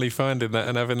 Just suddenly finding that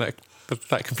and having that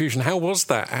confusion. How was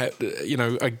that?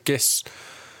 I guess,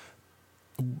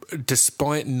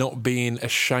 despite not being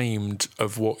ashamed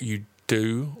of what you'd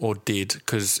do or did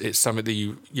because it's something that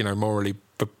you morally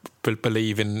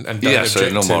believe in and don't Yes,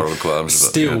 object no to. moral qualms.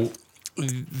 Still,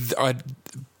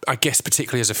 I guess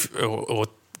particularly or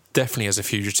definitely as a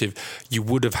fugitive, you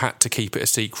would have had to keep it a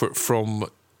secret from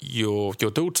your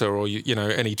daughter or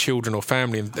any children or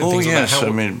family and things like that. I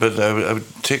mean, but I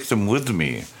would take them with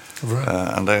me.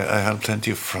 Right. And I had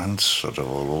plenty of friends sort of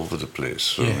all over the place.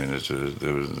 So, I mean,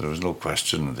 there was no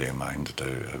question in their mind that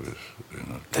I was,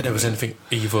 that there was anything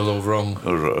evil or wrong.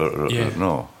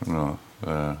 No.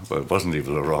 Well, it wasn't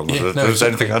evil or wrong. Yeah, There was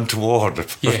anything untoward.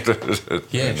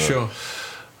 Yeah, sure.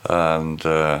 And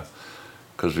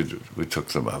because we took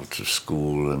them out to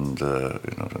school, and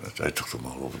I took them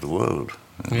all over the world.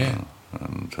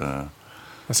 And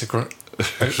that's a great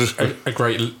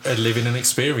living and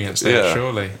experience there,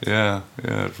 surely. Yeah,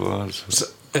 it was.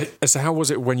 So how was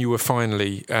it when you were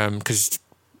finally? Because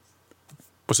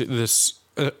was it the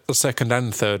second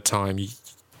and third time?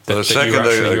 The second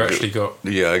you actually got.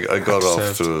 Yeah, I got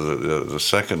off to the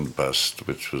second bust,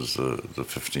 which was the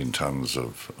 15 tons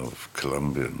of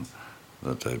Colombian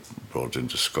that I brought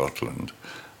into Scotland.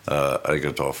 I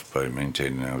got off by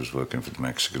maintaining I was working for the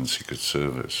Mexican Secret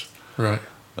Service. Right.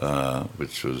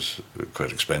 Which was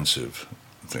quite expensive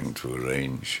thing to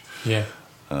arrange. Yeah.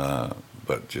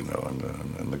 But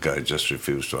and the guy just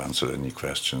refused to answer any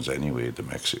questions anyway.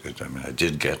 I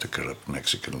did get a corrupt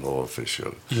Mexican law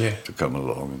official to come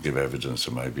along and give evidence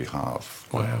on my behalf.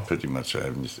 Wow. Pretty much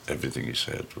everything he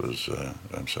said was,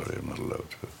 I'm sorry, I'm not allowed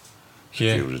to.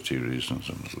 Security reasons,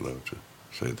 I'm not allowed to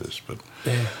say this, but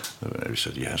he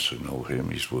said, yes, I know him,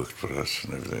 he's worked for us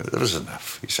and everything. There was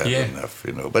enough, he said enough,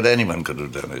 but anyone could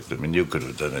have done it. I mean, you could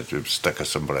have done it, you've stuck a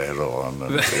sombrero on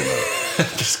and,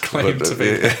 just claim to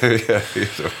be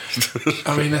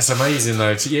I mean, that's amazing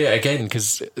though. Again,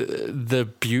 because the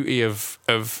beauty of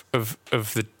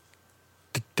the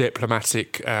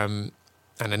diplomatic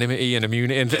anonymity and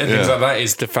immunity and things like that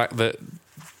is the fact that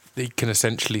he can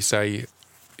essentially say,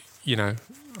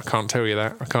 I can't tell you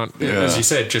that. I can't, as you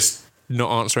said, just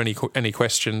not answer any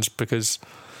questions because,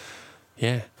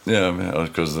 I mean,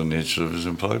 because of the nature of his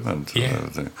employment and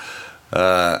everything.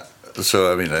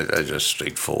 So, I mean, I just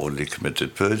straightforwardly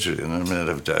committed perjury, and I mean,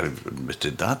 I've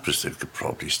admitted that, but they could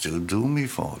probably still do me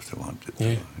for if they wanted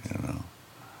to,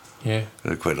 Yeah.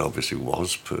 It quite obviously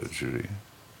was perjury.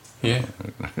 Yeah.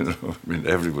 I mean,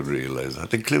 everyone realised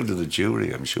that, including the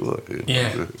jury, I'm sure.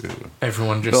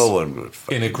 Everyone just no one would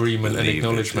in agreement and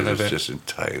acknowledgement of it. It was just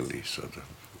entirely sort of...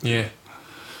 Yeah.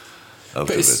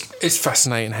 But it's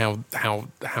fascinating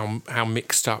how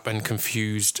mixed up and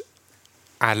confused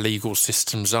our legal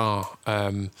systems are.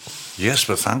 Yes,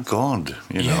 but thank God,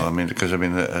 I mean, because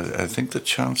I think the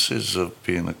chances of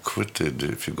being acquitted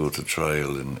if you go to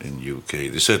trial in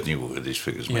UK, they certainly would, these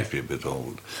figures might be a bit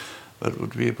old, but it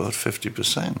would be about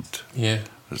 50%. Yeah.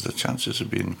 Because the chances of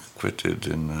being acquitted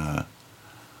in... there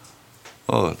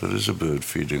is a bird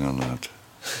feeding on that.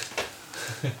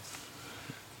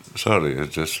 Sorry, I'm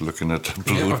just looking at the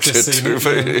blue tit.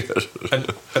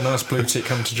 A nice blue tit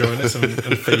come to join us and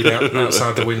feed out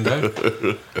outside the window.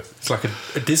 It's like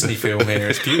a Disney film here.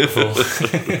 It's beautiful.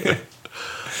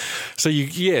 So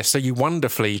you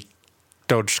wonderfully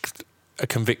dodged a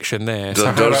conviction there.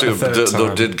 So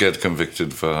did get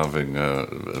convicted for having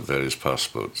various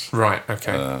passports. Right.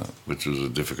 Okay. Which was a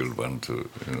difficult one to,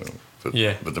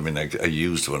 But I mean, I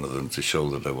used one of them to show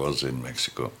that I was in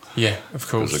Mexico. Yeah, of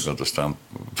course. Because I got a stamp.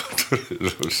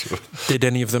 Did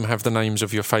any of them have the names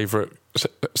of your favourite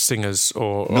singers?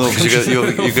 Or no, because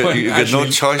you get no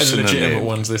choice in the name.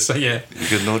 Ones, you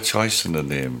get no choice in the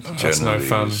name. That's no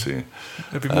fun.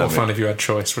 It'd be more fun if you had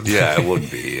choice, wouldn't it? Yeah, it would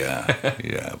be.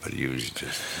 Yeah, but you usually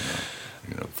just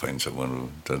find someone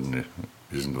who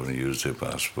isn't going to use their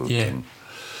passport. And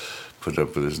put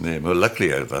up with his name. Well, luckily,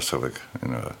 that's how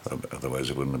otherwise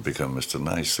it wouldn't have become Mr.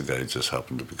 Nice. The guy just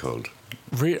happened to be called.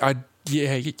 Really?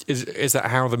 Is that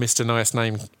how the Mr. Nice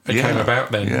name came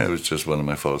about then? Yeah, it was just one of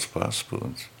my false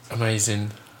passports. Amazing.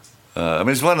 I mean,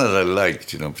 it's one that I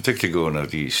liked, particularly going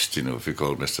out east, if you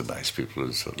call Mr. Nice, people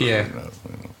would sort of,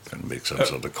 can make some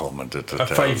sort of comment at the A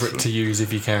favourite to use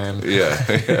if you can. Yeah.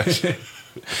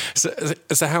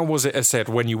 So how was it, as said,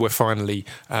 when you were finally...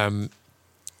 and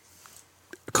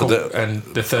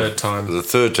the third time? The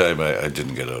third time I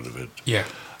didn't get out of it. Yeah.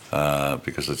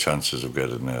 Because the chances of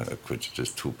getting acquitted is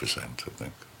 2%, I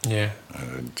think. Yeah.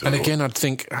 And again, I'd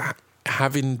think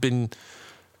having been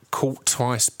caught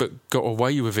twice but got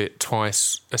away with it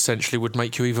twice essentially would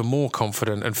make you even more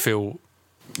confident and feel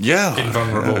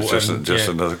invulnerable. Yeah, it's just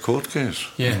another court case.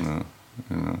 Yeah.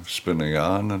 Spinning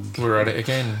on. And we're at it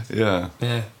again. Yeah.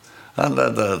 And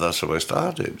that's how I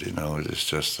started, It's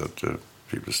just that...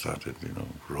 people started,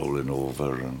 rolling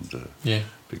over and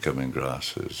becoming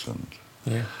grasses. And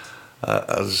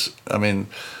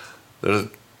there are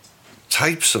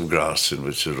types of grass in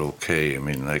which are okay. I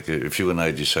mean, like if you and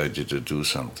I decided to do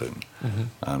something,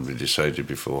 and we decided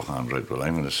beforehand, right, well,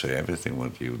 I'm going to say everything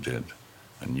what you did,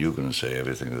 and you're going to say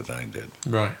everything that I did.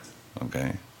 Right.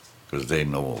 Okay? Because they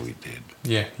know what we did.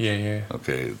 Yeah.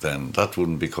 Okay, then that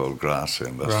wouldn't be called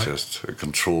grassing. That's just a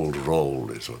controlled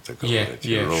roll, is what they call it.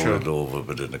 You roll it over,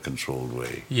 but in a controlled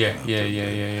way. Yeah.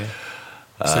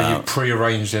 So you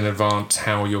pre-arranged in advance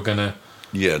how you're going to...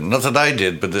 Yeah, not that I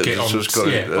did, but it could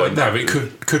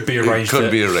be arranged. It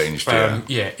could be arranged,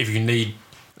 if you need...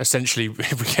 Essentially,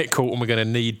 if we get caught and we're going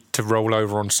to need to roll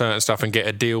over on certain stuff and get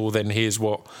a deal, then here's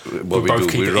what we both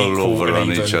keep it roll equal over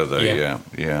on even. each other, yeah.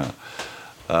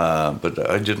 But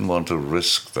I didn't want to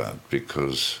risk that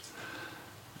because...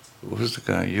 Who's the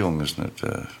guy? Jung, isn't it?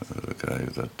 The guy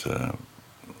that...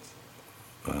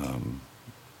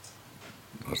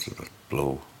 what's it?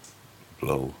 Blow.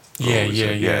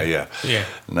 Yeah.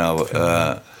 Now,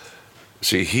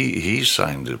 see, he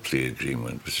signed a plea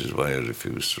agreement, which is why I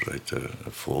refused to write a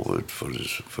foreword for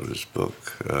his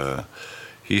book.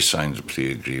 He signed a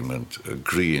plea agreement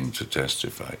agreeing to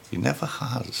testify. He never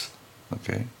has,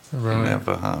 okay? Right. He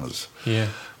never has. Yeah.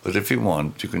 But if you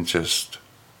want, you can just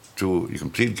you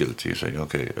can plead guilty, say,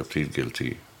 okay, I plead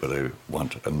guilty, but I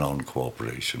want a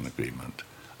non-cooperation agreement.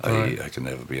 I can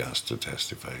never be asked to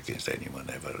testify against anyone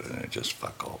ever, and just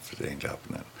fuck off. It ain't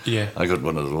happening. Yeah. I got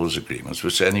one of those agreements,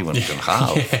 which anyone can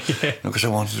have, because I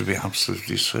wanted to be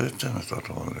absolutely certain. I thought,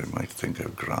 they might think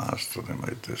I've grasped, or they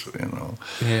might this,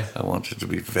 Yeah. I wanted to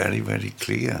be very, very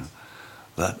clear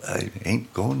that I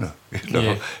ain't gonna,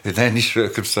 in any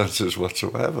circumstances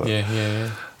whatsoever.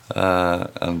 Yeah.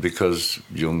 And because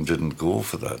Jung didn't go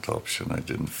for that option, I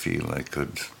didn't feel I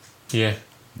could. Yeah.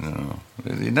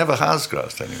 He never has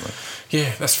grasped anyone.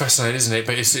 Yeah, that's fascinating, isn't it?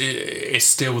 But it's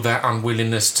still that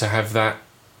unwillingness to have that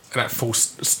full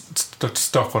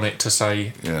stop on it to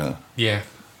say... Yeah.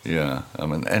 I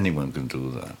mean, anyone can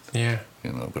do that. Yeah.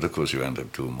 But of course you end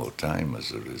up doing more time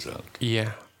as a result.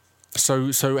 Yeah.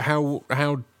 So how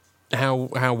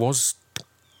was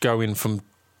going from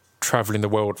travelling the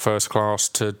world first class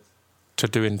to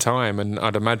doing time? And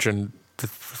I'd imagine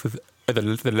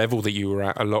the level that you were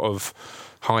at, a lot of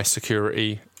high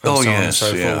security and so on and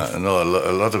so forth. No,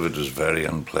 a lot of it was very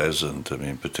unpleasant. I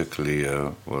mean, particularly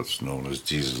what's known as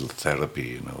diesel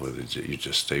therapy, where you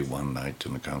just stay one night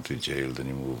in the county jail, then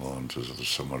you move on to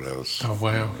somewhere else. Oh,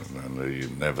 wow. And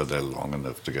you're never there long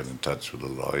enough to get in touch with a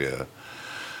lawyer.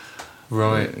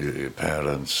 Right. Your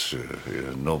parents,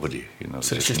 nobody,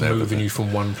 So it's just moving you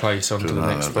from one place onto the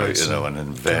next place. And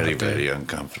in very, very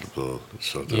uncomfortable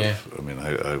sort of... Yeah. I mean,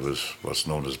 I was what's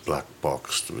known as black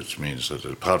boxed, which means that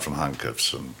apart from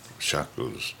handcuffs and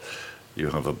shackles, you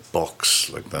have a box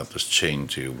like that that's chained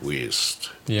to your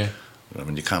waist. Yeah. I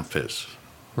mean, you can't piss.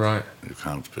 Right. You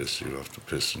can't piss. You have to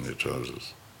piss in your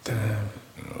trousers. Damn.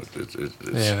 It's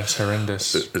that's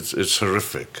horrendous. It's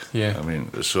horrific. Yeah. I mean,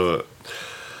 so...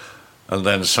 And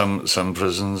then some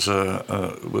prisons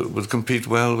would compete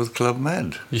well with Club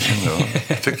Med,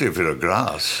 particularly if you're a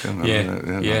grass, And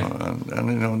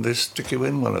they stick you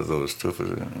in one of those too.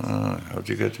 How'd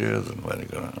you get here? Then when you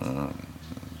go,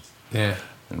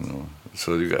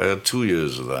 So I had 2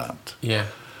 years of that. Yeah.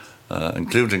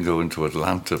 Including going to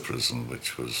Atlanta prison,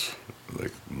 which was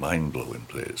like mind-blowing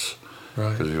place.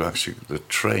 Right. Because you actually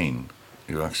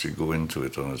go into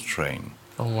it on a train.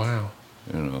 Oh, wow.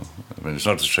 I mean, it's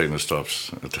not the train that stops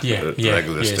at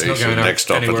regular station. It's not next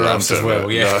stop Atlanta else as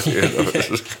well. Yeah.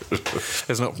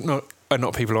 There's not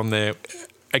people on there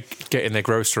getting their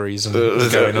groceries and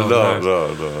going on.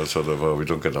 No. Sort of. We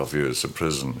don't get off here. It's a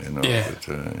prison. Yeah.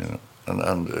 But,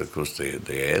 and of course they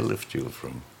airlift you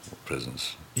from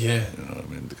prisons. Yeah. I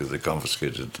mean, because they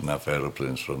confiscated enough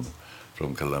aeroplanes from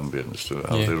Colombians to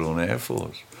have their own air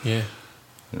force. Yeah.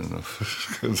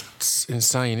 It's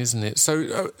insane, isn't it?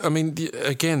 So, I mean,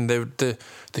 again, the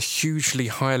hugely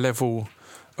high level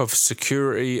of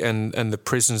security and the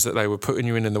prisons that they were putting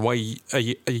you in and the way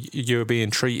you were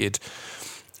being treated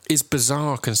is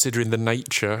bizarre considering the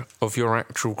nature of your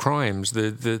actual crimes.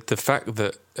 The fact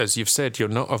that, as you've said, you're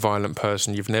not a violent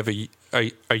person, you've never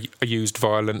used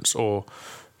violence or,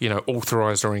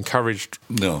 authorised or encouraged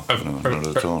not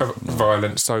at all.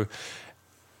 Violence. So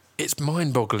it's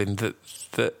mind-boggling that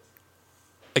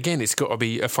again, it's got to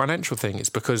be a financial thing. It's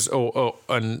because a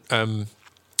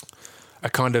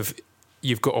kind of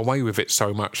you've got away with it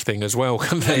so much thing as well.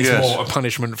 There's more a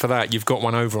punishment for that. You've got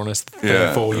one over on us,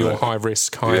 therefore you're high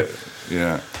risk, high.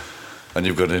 Yeah. And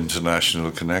you've got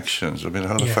international connections. I mean,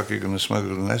 how the Yeah. fuck are you going to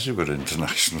smuggle unless you've got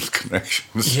international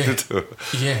connections? Yeah. You know?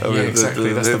 Yeah, I mean,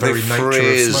 exactly. That's the they very nature of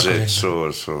phrase smuggling. it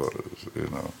so you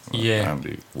know, Yeah.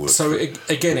 handy word. So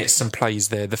again, it's some plays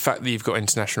there. The fact that you've got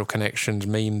international connections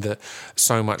mean that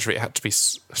so much of it had to be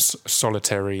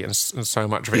solitary, and so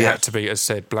much of it Yeah. had to be, as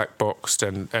said, black boxed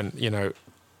and you know,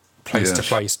 place to Yes.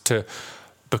 place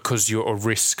because you're at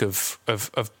risk of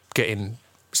getting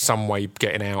some way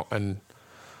getting out and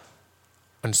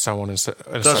so on and so.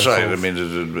 And That's so right.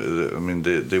 forth. I mean,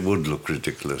 they would look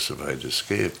ridiculous if I'd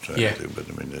escaped. Right? Yeah. But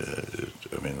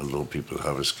I mean, although people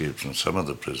have escaped from some of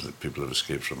the prisons, people have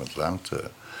escaped from Atlanta,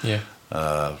 Yeah.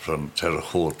 from Terre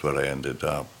Haute, where I ended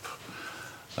up.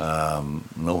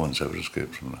 No one's ever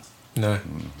escaped from that. No.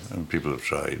 And people have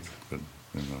tried, but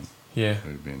you know, Yeah.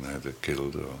 they've been either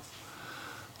killed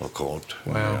or caught.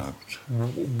 in the Wow. act.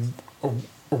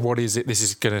 What is it? This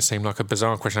is going to seem like a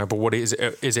bizarre question, but what is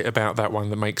it about that one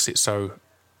that makes it so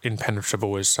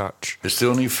impenetrable as such? It's the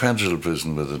only federal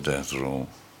prison with a death row.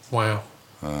 Wow.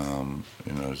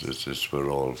 You know, it's where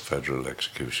all federal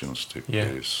executions take Yeah.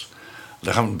 place.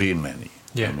 There haven't been many.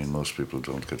 Yeah. I mean, most people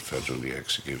don't get federally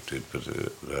executed, but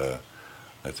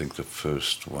I think the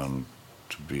first one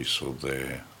to be so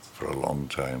there for a long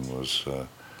time was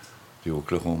the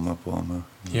Oklahoma bomber.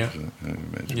 Yeah. Do you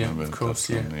Yeah, remember of course,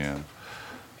 that one? Yeah.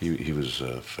 He was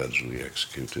federally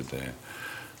executed there.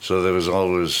 So there was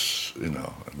always, you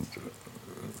know,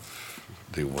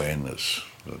 the awareness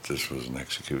that this was an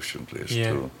execution place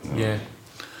Yeah. too. you know. Yeah.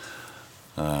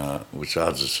 Which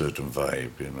adds a certain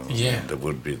vibe, you know. Yeah. And there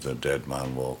would be the dead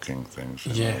man walking things.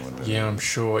 you Yeah, know, and yeah, I'm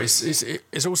sure.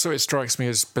 It's also, it strikes me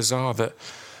as bizarre that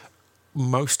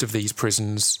most of these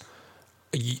prisons,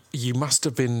 you must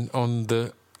have been on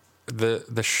the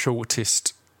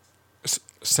shortest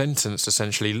sentence,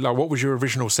 essentially. Like, what was your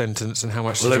original sentence, and how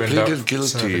much Well, did I you end pleaded up guilty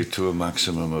serving? to a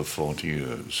maximum of 40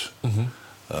 years.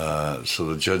 So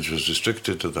the judge was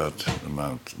restricted to that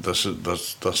amount. That's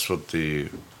what the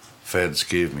feds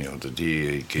gave me, or the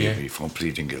DEA gave me for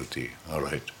pleading guilty. All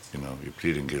right, you know, you're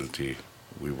pleading guilty.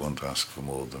 We won't ask for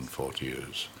more than 40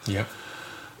 years. Yeah,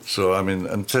 So, I mean,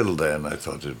 until then, I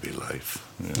thought it'd be life.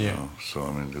 You Yeah. know? So,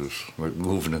 I mean, it was like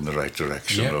moving in the right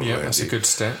direction yeah, already. that's a good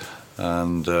step.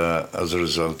 And as a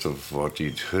result of what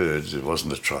he'd heard, it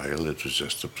wasn't a trial, it was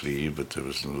just a plea, but there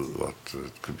was a lot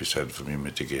that could be said for me,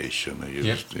 mitigation. I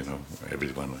used, you know,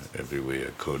 every way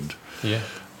I could Yeah,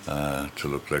 to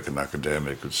look like an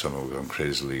academic who'd somehow gone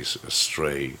crazily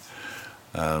astray.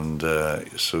 And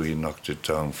so he knocked it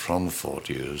down from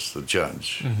 40 years, the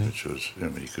judge, which was, you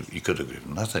know, he could have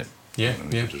given nothing. Yeah, You know,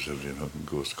 yeah. He could have said, you know,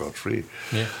 go scot-free.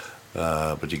 yeah,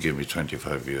 But he gave me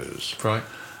 25 years. right.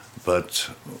 But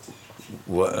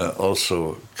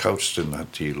also couched in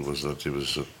that deal was that it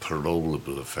was a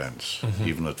parolable offence.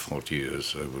 Even at 40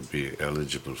 years, I would be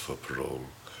eligible for parole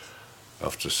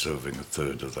after serving a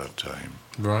third of that time.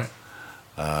 Right.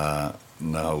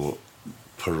 Now,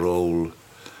 parole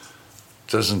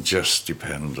doesn't just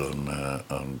depend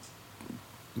on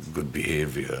good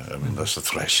behaviour. I mean, that's the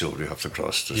threshold you have to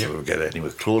cross to sort of get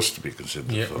anywhere close to be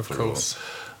considered Yeah, for of parole. course.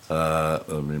 I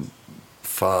mean,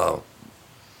 far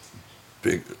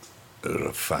bigger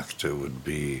a factor would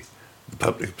be the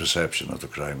public perception of the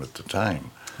crime at the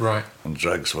time. Right. And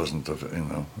drugs wasn't, the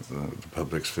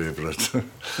public's favourite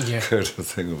Yeah. kind of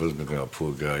thing. It wasn't a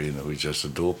poor guy, you know, he's just a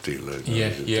dope dealer. You know, Yeah,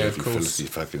 he's a yeah, of dirty, course. filthy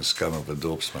fucking scum of a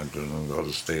dope smuggler and got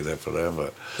to stay there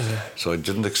forever. Yeah. So I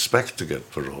didn't expect to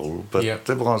get parole, but Yeah.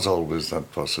 there was always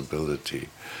that possibility.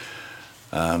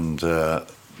 And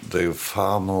there are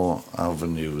far more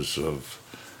avenues of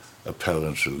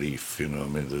appellant relief, you know. I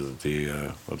mean,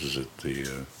 the what is it?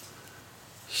 The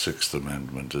Sixth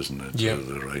Amendment, isn't it? Yeah.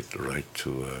 The right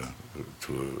to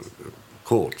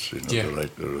courts, you know. Yeah.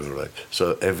 The right.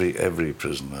 So every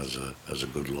prison has a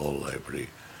good law library,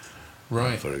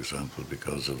 Right. for example,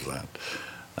 because of that.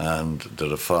 And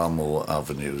there are far more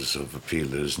avenues of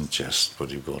appeal. It isn't just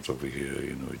what you've got over here,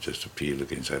 you know, just appeal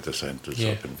against either sentence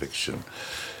Yeah. or conviction.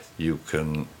 You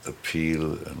can appeal,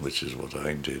 and which is what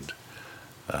I did,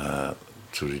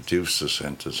 to reduce the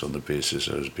sentence on the basis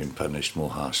I was being punished more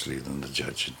harshly than the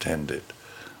judge intended,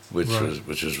 which Right.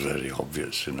 was very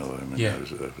obvious, you know. I mean, Yeah.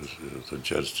 the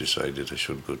judge decided I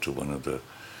should go to one of the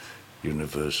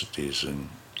universities in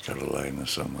Carolina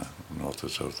somewhere, north or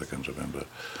south, I can't remember,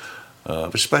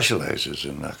 which specialises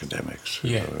in academics.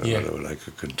 Yeah, yeah. Where I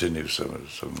could continue some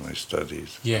of my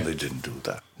studies. Yeah. And they didn't do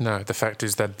that. No, the fact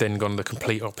is they've then gone the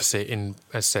complete opposite in,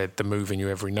 as said, the moving you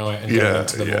every night and going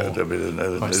into the more... I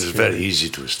mean, high it's security. very easy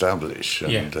to establish,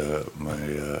 and Yeah.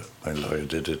 my lawyer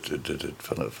did it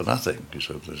for nothing. He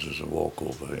said this is a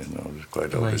walkover, you know.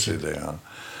 Quite Amazing. obviously they are.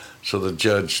 So the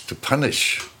judge, to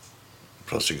punish the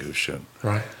prosecution,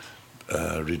 Right.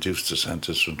 Reduced the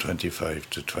sentence from 25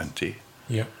 to 20.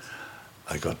 Yeah.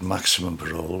 I got maximum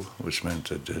parole, which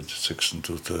meant I did 6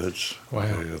 2/3, Wow.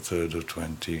 a third of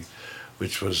 20,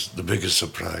 which was the biggest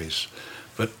surprise.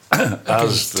 But Again,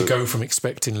 to go from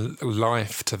expecting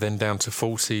life to then down to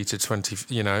 40 to 20,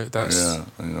 that's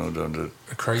down to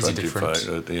a crazy 25,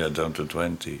 difference. down to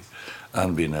 20,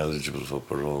 and being eligible for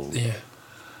parole. Yeah.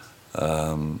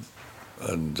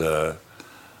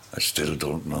 I still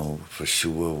don't know for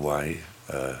sure why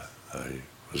I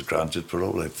was granted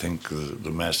parole. I think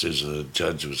the message the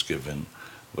judge was given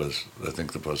was, I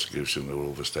think the prosecution were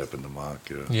overstepping the mark.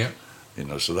 Yeah.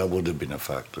 So that would have been a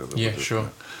factor. Yeah,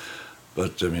 sure.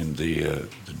 But I mean, the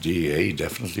DEA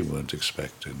definitely weren't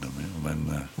expecting. I mean, when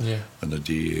the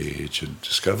DEA agent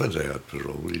discovered I had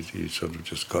parole, he sort of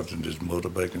just got in his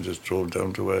motorbike and just drove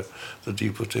down to where the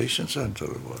deportation centre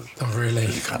was. Oh, really?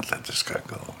 You can't let this guy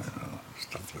go,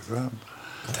 stuff like that.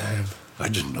 Damn. I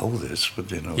didn't know this, but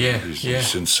he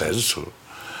since says so.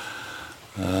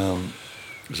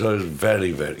 So I was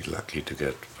very, very lucky to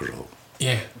get parole.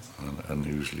 Yeah. And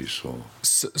unusually so.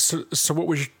 So what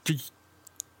was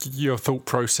your thought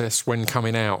process when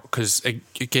coming out? Because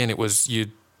again, it was you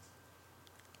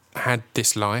had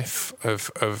this life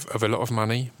of a lot of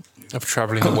money, of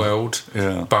travelling the world,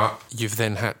 but you've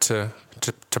then had to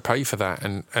pay for that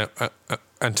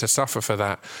and to suffer for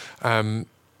that.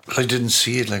 I didn't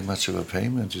see it like much of a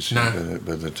payment. You see, No.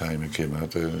 by the time it came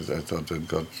out, I thought I'd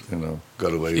got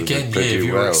away with Again, it pretty if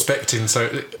you well. were expecting, 6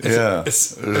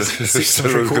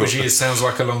 3/4 years sounds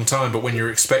like a long time, but when you're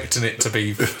expecting it to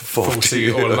be 40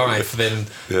 or life, then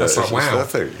that's like, wow.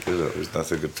 Nothing. It's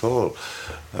nothing at all.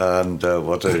 And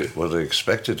what I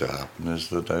expected to happen is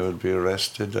that I would be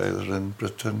arrested either in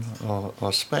Britain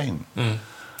or Spain. Mm.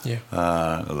 Yeah.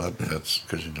 That's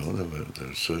because there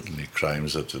were certainly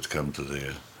crimes that had come to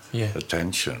their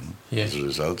attention as a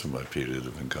result of my period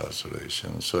of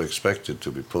incarceration. So I expected to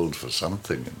be pulled for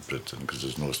something in Britain because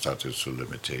there's no statute of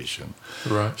limitation.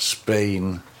 Right.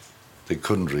 Spain, they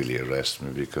couldn't really arrest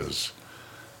me because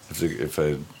if I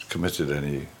had committed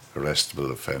any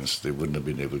arrestable offence, they wouldn't have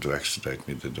been able to extradite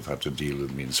me. They'd have had to deal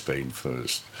with me in Spain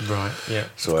first. Right, yeah.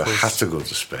 So I had to go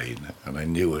to Spain, and I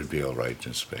knew I'd be all right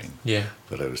in Spain. Yeah.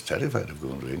 But I was terrified of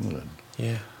going to England.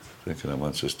 Yeah. Thinking I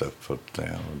once I stepped foot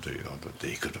down,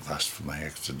 they could have asked for my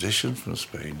extradition from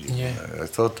Spain. Yeah. I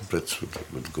thought the Brits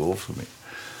would go for me.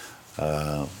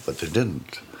 But they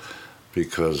didn't,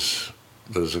 because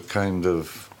there's a kind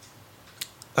of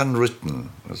unwritten,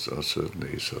 or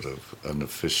certainly sort of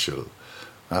unofficial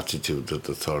attitude that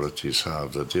authorities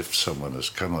have that if someone has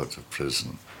come out of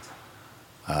prison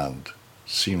and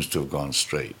seems to have gone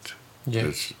straight,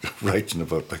 it's writing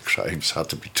about my crimes had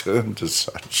to be termed as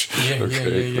such.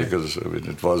 Because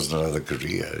it wasn't another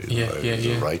career. I was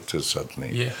a writer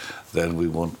suddenly. Then we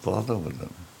won't bother with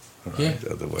them. Right?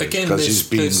 Otherwise, because he's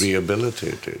been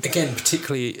rehabilitated. Again,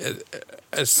 particularly,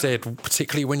 as said,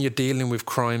 particularly when you're dealing with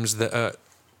crimes that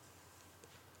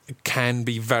can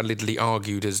be validly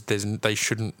argued as they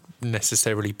shouldn't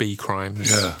necessarily be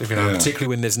crimes. Particularly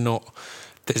when it's not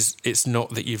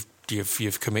that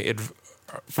you've committed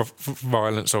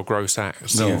violence or gross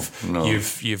acts.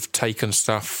 You've taken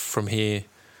stuff from here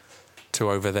to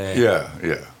over there.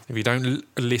 Yeah. If you don't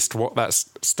list what that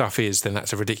stuff is, then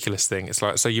that's a ridiculous thing. It's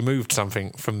like, so you moved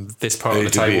something from this part of the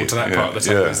table to that part of the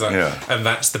table, and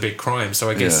that's the big crime. So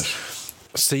I guess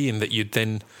seeing that you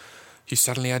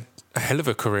suddenly had a hell of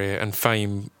a career and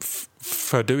fame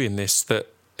for doing this, that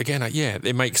again,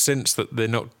 it makes sense that they're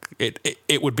not.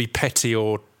 It would be petty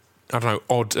or I don't know,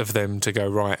 odd of them to go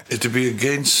right. It would be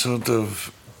against sort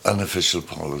of unofficial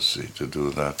policy to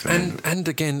do that, and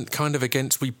again, kind of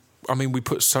against we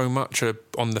put so much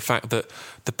on the fact that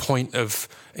the point of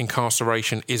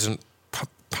incarceration isn't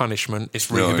punishment,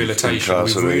 it's rehabilitation.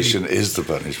 Incarceration is the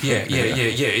punishment. Yeah,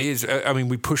 it is.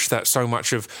 We push that so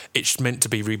much of it's meant to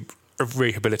be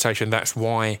rehabilitation. That's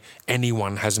why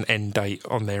anyone has an end date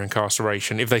on their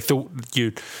incarceration. If they thought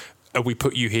we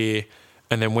put you here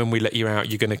and then when we let you out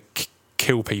you're going to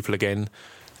kill people again,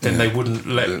 then they wouldn't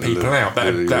let people out.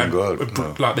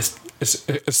 Like this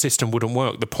a system wouldn't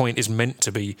work. The point is meant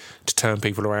to be to turn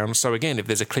people around. So again, if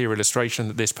there's a clear illustration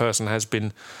that this person has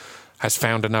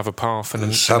found another path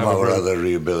and somehow or other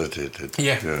rehabilitated.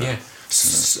 Yeah.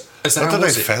 Not that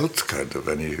I felt kind of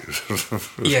any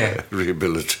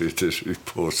rehabilitative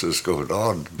process going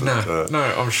on. But, no,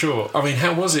 I'm sure.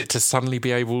 How was it to suddenly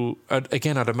be able...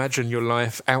 Again, I'd imagine your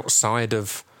life outside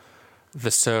of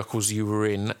the circles you were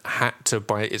in had to,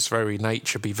 by its very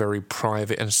nature, be very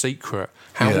private and secret.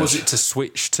 How was it to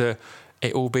switch to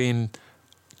it all being...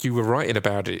 You were writing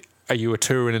about it you were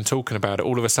touring and talking about it,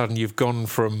 all of a sudden you've gone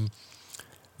from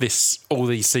all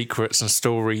these secrets and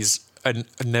stories and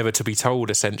never to be told,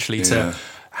 essentially, to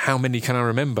how many can I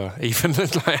remember? Even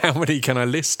like how many can I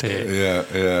list here?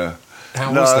 Yeah.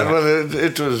 How was that? Well,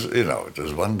 it was, it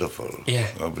was wonderful. Yeah.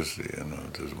 Obviously,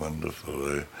 it was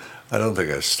wonderful. I don't think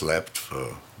I slept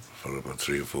for about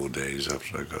 3 or 4 days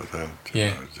after I got out.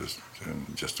 Yeah.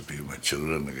 Just to be with my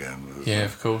children again. Yeah,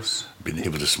 of course. Being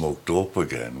able to smoke dope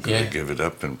again, because I gave it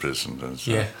up in prison. And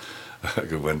so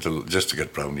I went just to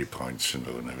get brownie points, and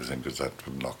everything, because that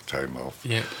would knock time off.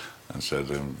 Yeah. And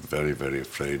said, I'm very, very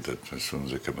afraid that as soon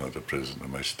as I come out of prison, I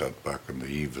might start back on the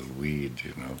evil weed,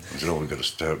 I said, we've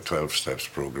got a 12 steps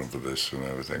program for this and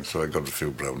everything. So I got a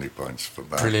few brownie points for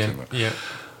that. Brilliant, yeah.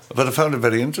 But I found it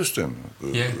very interesting.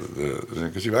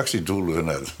 Because you actually do learn,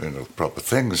 proper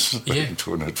things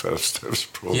doing a 12 steps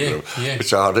program,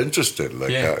 which are interesting,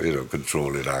 like,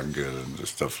 controlling anger and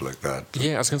stuff like that.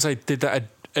 Yeah, I was going to say, did that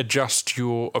adjust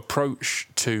your approach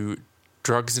to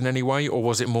drugs in any way, or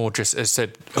was it more just, as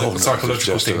said,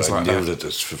 psychological things like that? I knew that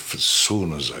as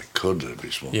soon as I could, I'd be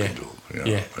smoking dope.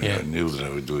 I knew that I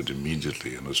would do it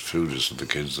immediately, and I was furious with the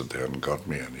kids that they hadn't got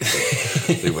me any.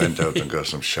 They went out and got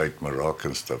some shite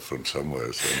Moroccan stuff from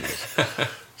somewhere, so it was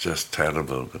just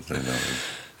terrible, but I'll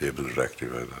be able to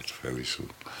rectify that fairly soon.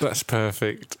 That's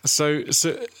perfect. So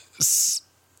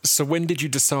when did you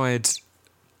decide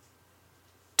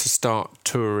to start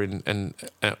touring and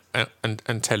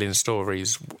telling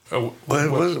stories? Well,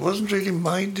 it wasn't really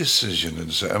my decision.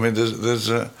 I mean, there's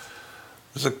a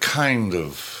kind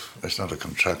of, it's not a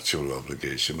contractual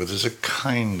obligation, but there's a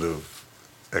kind of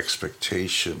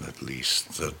expectation, at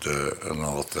least, that an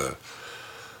author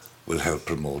will help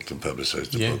promote and publicise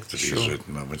the book that he's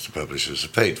written, and which the publishers are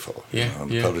paid for.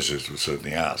 And the publishers will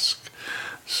certainly ask.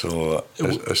 So,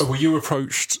 were you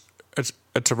approached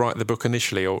to write the book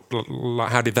initially, or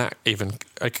like, how did that even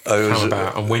come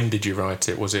about? And when did you write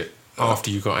it? Was it after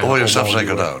you got out? Oh, yes, after I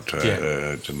got out.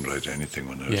 I didn't write anything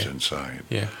when I was inside.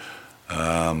 Yeah.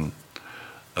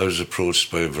 I was approached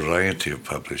by a variety of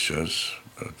publishers.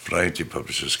 Variety of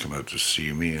publishers came out to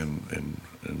see me in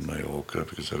Mallorca,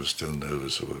 because I was still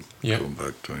nervous about going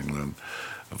back to England.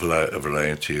 A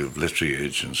variety of literary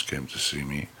agents came to see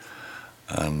me,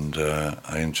 and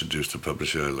I introduced the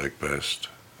publisher I liked best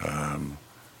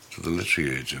to the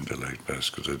literary agent I liked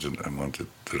best, because I wanted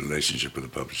the relationship with the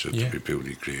publisher to be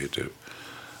purely creative,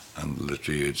 and the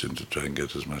literary agent to try and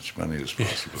get as much money as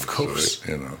possible. Of course.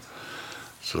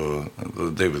 So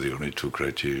they were the only two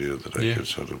criteria that I could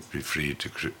sort of be free to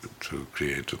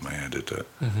create with my editor,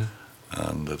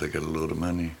 and that I get a load of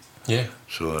money. Yeah.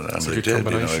 So and I did.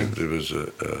 It was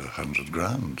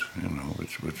 $100,000.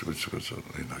 Which was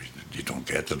you don't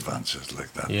get advances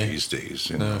like that these days.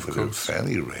 But they were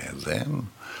fairly rare then.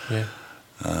 Yeah.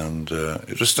 And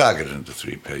it was staggered into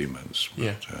 3 payments.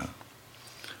 But,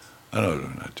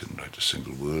 I didn't write a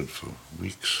single word for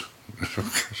weeks.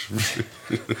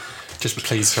 Just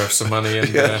pleased to have some money and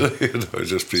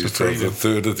just pleased to have a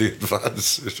third of the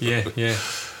advance.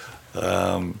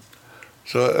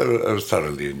 So I was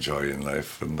thoroughly enjoying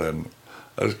life, and then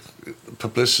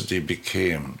publicity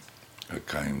became a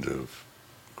kind of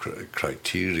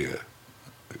criterion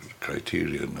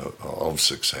of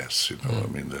success. I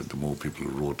mean, the more people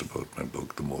who wrote about my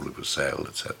book, the more it would sell,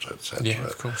 etc., etc. Yeah,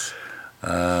 of course.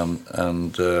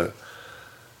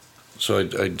 So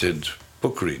I did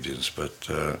book readings, but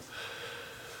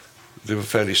they were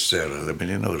fairly sterile. I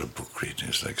mean, the book reading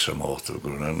is like some author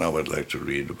going, now I'd like to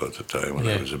read about the time when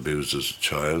I was abused as a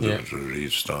child. I would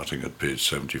read starting at page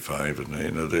 75, and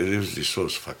they're usually so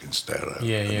fucking sterile.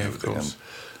 Of course. And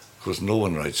of course, no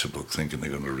one writes a book thinking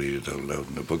they're going to read it out loud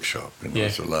in a bookshop.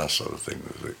 It's the last sort of thing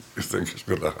that you think is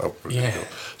going to happen.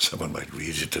 Someone might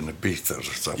read it in Ibiza or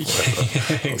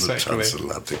somewhere on the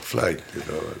transatlantic flight,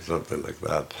 or something like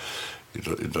that.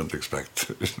 You don't expect,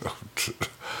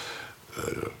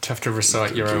 to have to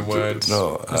recite your own words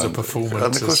as a performance.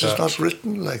 And of course, it's not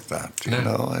written like that. I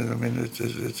mean, it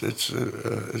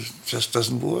just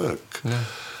doesn't work. No.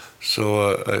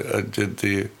 So I did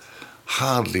the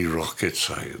hardly rocket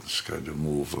science kind of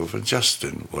move of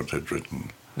adjusting what I'd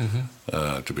written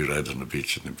to be read on the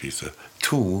beach in Ibiza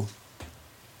to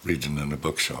reading in a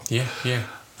bookshop.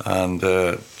 And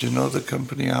do you know the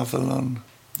company Avalon?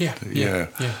 Yeah.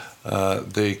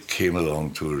 They came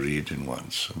along to a reading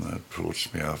once, and they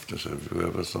approached me after and said, have you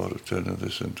ever thought of turning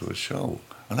this into a show?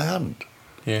 And I hadn't.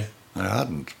 I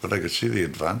hadn't, but I could see the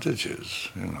advantages,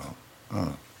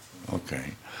 Oh,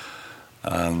 okay.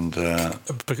 And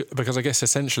because I guess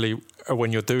essentially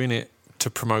when you're doing it to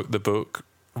promote the book,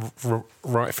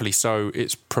 rightfully so,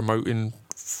 it's promoting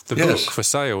the Yes. book for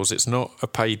sales. It's not a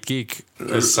paid gig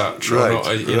as such, or Right. not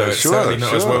it's Sure, certainly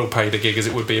not as sure. well paid a gig as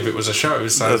it would be if it was a show.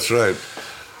 So That's right.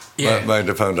 yeah, Mind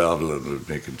I found Avalon were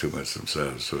making too much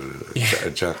themselves, so I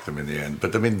jacked them in the end.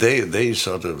 But I mean, they were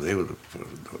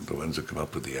the ones that come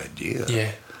up with the idea.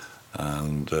 yeah,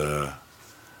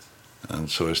 And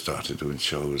so I started doing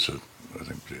shows at, I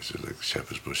think, places like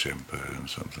Shepherd's Bush Empire and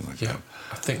something like yeah. that.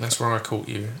 I think that's where I caught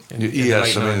you in the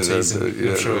Yes, late I mean, 90s.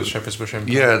 yeah, I'm sure it was Shepherd's Bush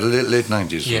Empire. Yeah, the late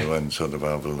 90s Yeah. when sort of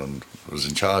Avalon was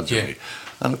in charge Yeah. of me.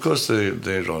 And of course,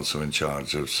 they're also in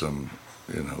charge of some,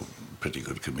 pretty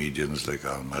good comedians like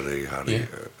Al Murray,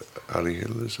 Harry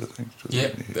Hill is, I think.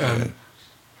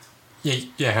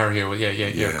 Harry Hill.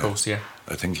 Yeah, of course, yeah.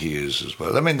 I think he is as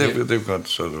well. I mean, they've got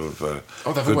sort of. They've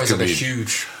good always had a comedians.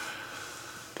 huge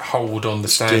hold on the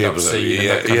stand-up scene. And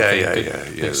that kind of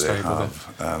thing. Big They stable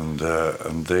have.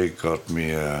 And they got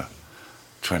me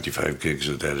 25 gigs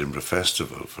at Edinburgh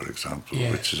Festival, for example,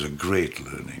 Yeah. which is a great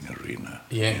learning arena.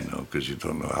 Yeah. Because you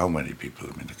don't know how many people.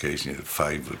 I mean, occasionally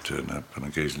 5 would turn up, and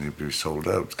occasionally it'd be sold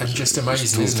out. And just there's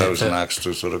amazing, isn't it, 2,000 that- acts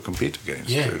to sort of compete against.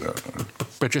 Yeah. You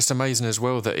But just amazing as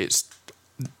well that it's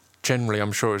generally,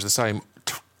 I'm sure it's the same,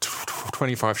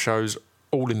 25 shows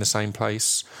all in the same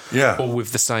place, Yeah. all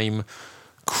with the same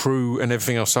crew and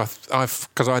everything else.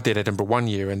 Because I did Edinburgh one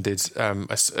year and did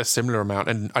a similar amount,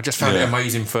 and I just found it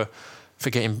amazing for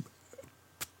getting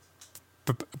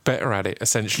better at it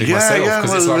essentially myself,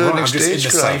 because it's like, right, I'm just in the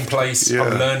same place. Yeah.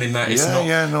 I'm learning that it's not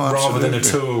no, rather than a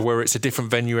absolutely. tour where it's a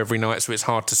different venue every night, so it's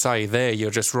hard to say. There,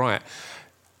 you're just right.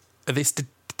 This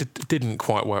didn't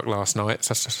quite work last night,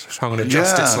 so I'm going to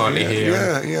adjust it slightly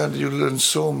here. Yeah, you learn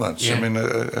so much. Yeah. I mean,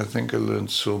 I think I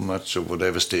learned so much of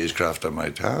whatever stagecraft I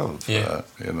might have, Yeah.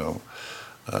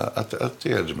 at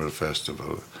the Edinburgh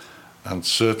Festival. And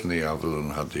certainly Avalon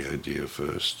had the idea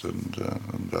first, and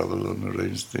Avalon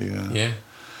arranged the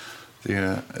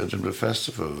Edinburgh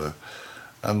Festival.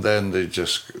 And then they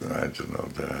just, I don't know,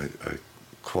 I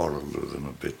quarrelled with them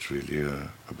a bit, really,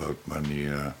 about money.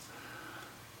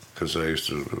 Because I used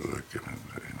to,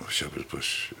 Shepherd's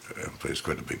Bush Empire is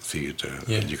quite a big theatre,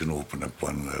 and you can open up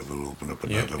one level, open up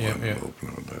another one, open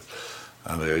up another.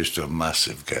 And I used to have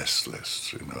massive guest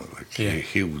lists,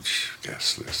 huge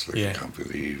guest lists, I can't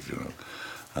believe,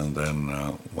 And then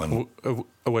when...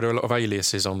 Were there a lot of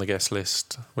aliases on the guest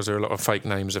list? Was there a lot of fake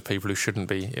names of people who shouldn't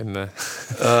be in the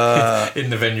in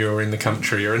the venue or in the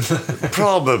country or in the...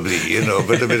 Probably,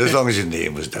 but I mean, as long as your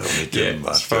name was down, it didn't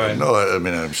matter. It's fine. No, I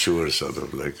mean, I'm sure sort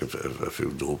of like a few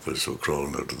dopers were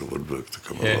crawling out of the woodwork to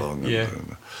come along.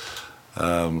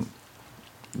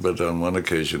 But on one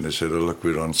occasion they said, "Oh, look,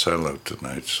 we're on sellout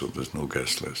tonight, so there's no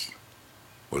guest list."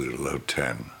 Well, you're allowed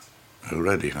 10. I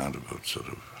already had about sort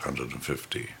of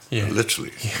 150,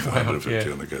 literally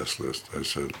 150 on the guest list. I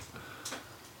said,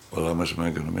 "Well, how much am I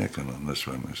going to make on this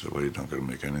one?" I said, "Well, you're not going to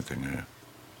make anything here."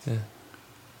 Yeah.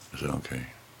 I said, "Okay."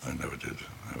 I never did.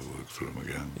 I worked for him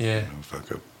again. Yeah. Fuck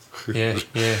up.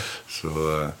 Yeah.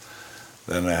 So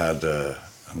then I had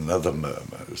another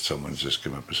someone just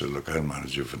came up and said, "Look, I'll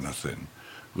manage you for nothing."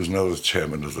 Who's now the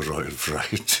chairman of the Royal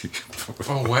Variety.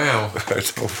 Oh, wow. I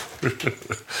know.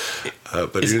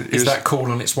 But is that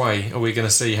call on its way? Are we going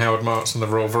to see Howard Marks on the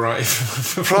Royal Variety?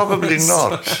 Probably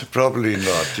not,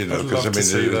 because love to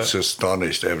see it's that.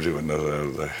 astonished everyone how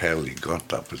the hell he got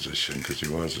that position, because he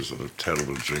was a sort of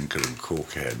terrible drinker and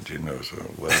cokehead, so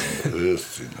where on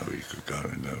earth, he could go,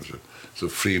 so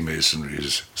Freemasonry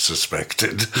is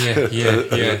suspected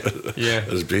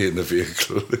as being the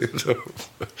vehicle,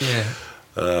 Yeah.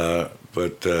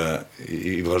 But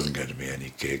he wasn't getting me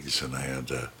any gigs, and I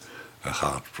had a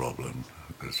heart problem.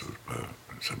 This was about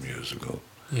some years ago.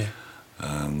 Yeah.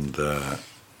 And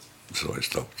so I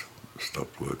stopped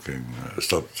working,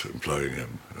 stopped employing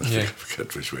him. I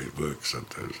forget which way it works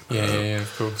sometimes. Yeah,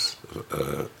 of course.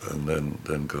 And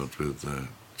then got with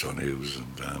John Hughes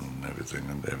and Dan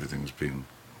and everything's been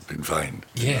fine.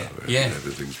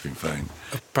 Everything's been fine.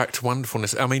 Back to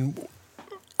wonderfulness. I mean,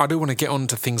 I do want to get on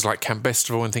to things like Camp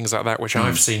Festival and things like that, which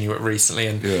I've seen you at recently,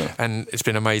 and it's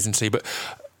been amazing to see. But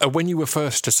when you were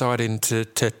first deciding to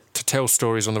tell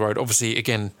stories on the road, obviously,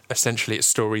 again, essentially it's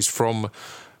stories from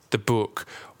the book.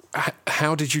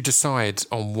 How did you decide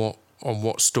on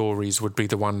what stories would be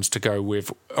the ones to go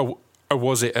with? Or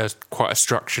was it quite a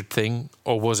structured thing,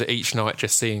 or was it each night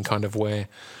just seeing kind of where?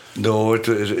 No,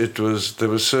 it was. There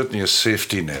was certainly a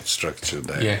safety net structure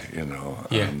there,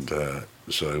 and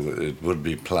so it would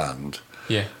be planned.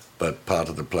 Yeah. But part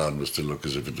of the plan was to look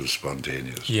as if it was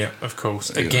spontaneous. Yeah, of course.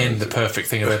 Again, the perfect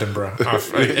thing of Edinburgh. I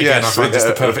find it's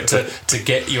the perfect to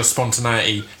get your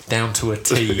spontaneity down to a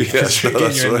T. Because you're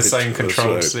in the same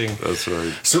controlled thing. That's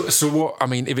right. So what? I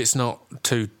mean, if it's not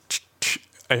too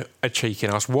a cheeky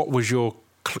and ask, what was your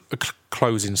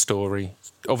closing story?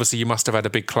 Obviously, you must have had a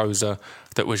big closer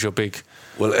that was your big...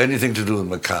 Well, anything to do with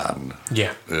McCann,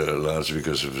 Yeah. largely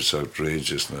because of its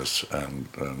outrageousness and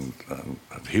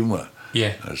humour,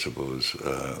 Yeah. I suppose,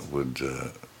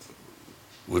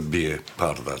 would be a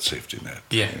part of that safety net.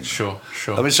 Yeah, sure.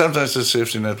 I mean, sometimes the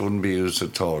safety net wouldn't be used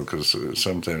at all, because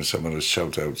sometimes someone would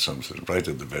shout out something right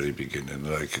at the very beginning,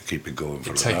 and I could keep it going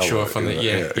for an hour. Takes you off on it,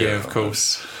 yeah, of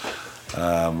course.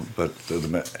 But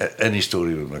any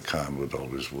story with McCann would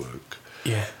always work.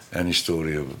 Yeah. Any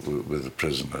story with the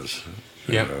prisoners,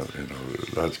 Yeah.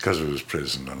 because it was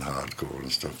prison and hardcore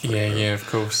and stuff like that. Yeah, of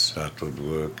course. That would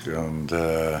work. And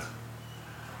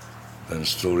then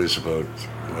stories about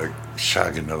like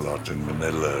shagging a lot in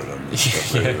Manila and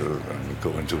stuff like that, and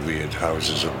going to weird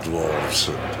houses of dwarves.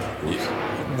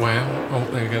 Wow. Oh,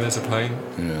 there you go, there's a plane.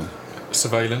 Yeah.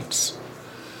 Surveillance.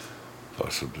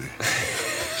 Possibly.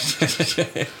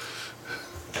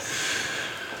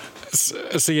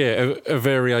 So yeah, a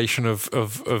variation of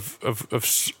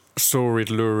sordid,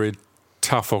 lurid,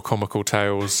 tough or comical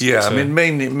tales. Yeah, I mean,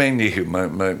 mainly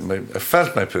I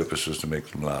felt my purpose was to make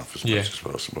them laugh as much as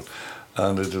possible,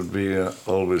 and it would be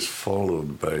always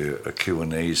followed by a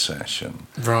Q&A session.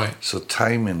 Right. So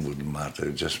timing wouldn't matter.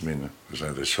 It just mean it was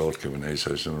either a short Q&A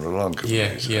session or a long Q&A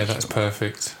session. Yeah, that's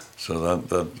perfect. So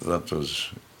that was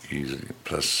easy.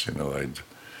 Plus, I'd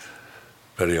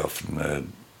very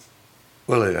often.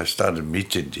 I started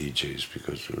meeting DJs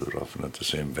because we were often at the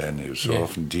same venue. So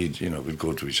often, we'd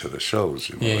go to each other's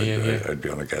shows. I'd be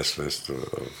on a guest list of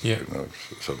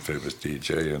some famous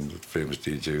DJ, and the famous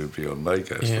DJ would be on my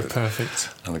guest list. Yeah, perfect.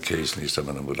 And occasionally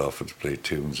someone would offer to play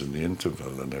tunes in the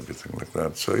interval and everything like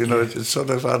that. So, it sort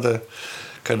of had a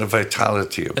kind of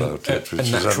vitality about it, which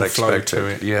was unexpected. Flow to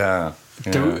it. Yeah.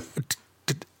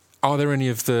 Are there any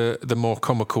of the more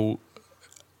comical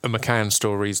McCann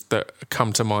stories that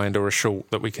come to mind, or a short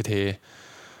that we could hear?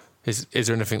 Is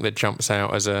there anything that jumps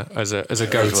out as a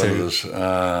go-to?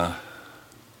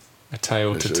 A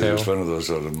tale to tell. It's one of those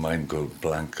sort of mind go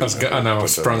blank. I know, I've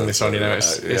sprung this on you now.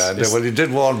 Well, you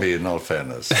did warn me, in all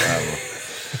fairness.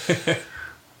 Let's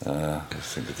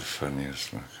think of the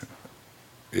funniest.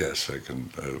 Yes, I can.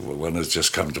 One has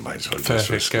just come to mind. So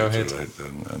Perfect, go ahead. Right?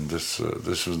 And this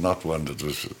was not one that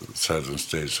was said on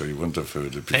stage, so you wouldn't have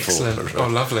heard it before. Excellent. Right? Oh,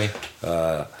 lovely.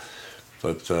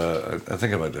 But I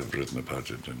think I might have written about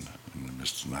it in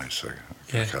Mr. Nice.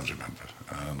 I can't remember.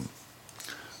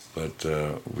 But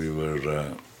we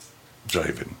were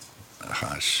driving a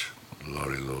hash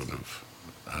lorry load of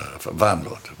a van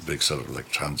load, a big sort of like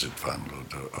transit van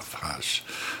load of hash,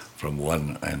 from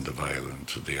one end of Ireland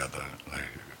to the other, like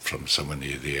from somewhere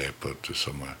near the airport to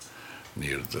somewhere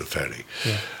near the ferry.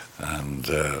 Yeah. And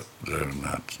during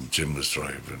that, Jim was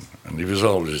driving, and he was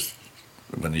always,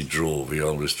 when he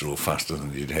always drove faster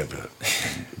than he'd ever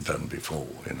done before.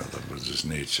 That was his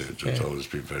nature. It would always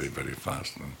be very, very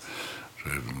fast. And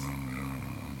driving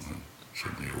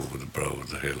suddenly over the brow of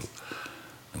the hill,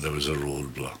 and there was a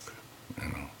roadblock,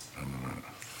 and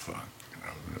fuck.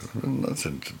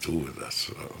 Nothing to do with that,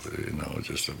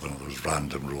 just one of those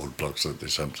random roadblocks that they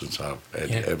sometimes have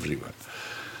everywhere.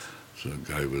 So the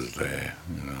guy was there,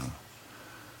 and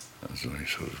so he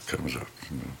sort of comes up,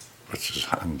 puts his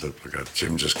hand up,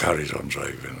 Jim just carried on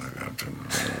driving,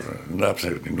 and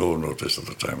absolutely no notice at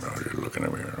the time. You're looking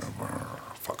at me,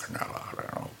 fucking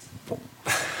hell, boom,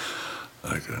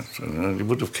 like that. And he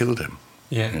would have killed him,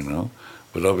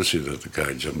 But obviously the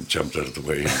guy jumped out of the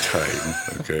way in time,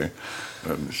 okay?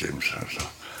 And Jim says,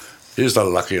 he's the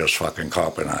luckiest fucking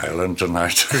cop in Ireland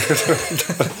tonight.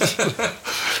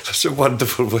 That's a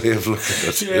wonderful way of looking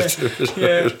at it.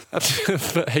 Yeah.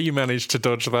 He managed to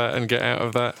dodge that and get out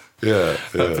of that. That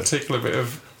particular bit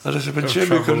of. And I said, but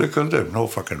Jim, you could have killed him. No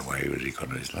fucking way was he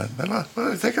going to. He's like, well,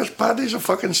 I think his paddy's a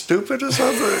fucking stupid or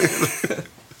something.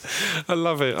 I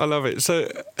love it. So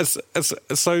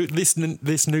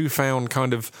this newfound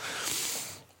kind of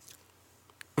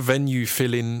venue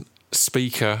filling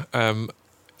speaker,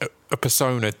 a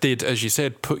persona, did, as you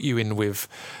said, put you in with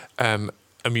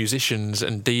musicians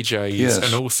and DJs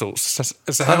and all sorts.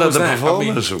 So how was that?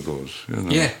 Performers, of course.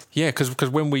 Yeah, because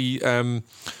when we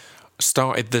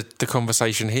started the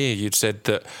conversation here, you'd said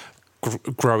that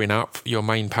growing up, your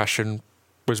main passion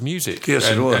was music. Yes,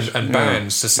 and, it was. And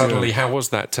bands. So suddenly, how was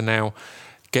that to now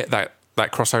get that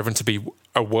crossover and to be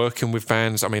working with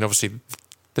bands? I mean, obviously,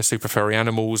 the Super Furry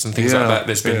Animals and things like that.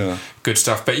 There's been good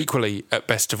stuff, but equally at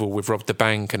Bestival with Rob the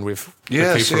Bank and with people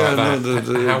like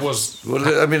that. How was?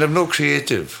 Well, I mean, I'm no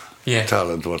creative.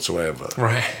 talent whatsoever.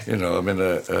 Right. You know, I mean,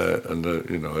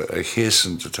 you know, I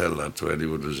hasten to tell that to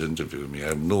anyone who's interviewing me.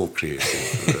 I'm no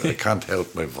creative. I can't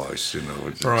help my voice, you know.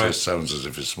 It just sounds as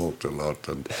if you smoked a lot,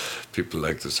 and people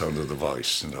like the sound of the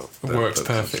voice, you know. It works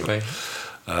perfectly.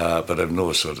 But I've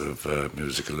no sort of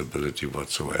musical ability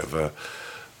whatsoever.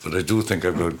 But I do think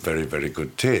I've got very, very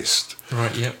good taste.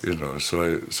 Right, yeah. You know,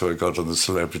 so I got on the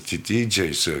celebrity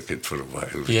DJ circuit for a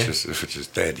while, which is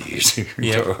dead easy.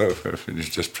 You know? You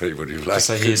just play what you like. Just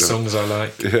say, here's songs I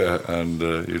like. Yeah, and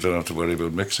you don't have to worry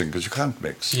about mixing, because you can't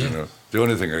mix, you know. The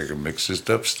only thing I can mix is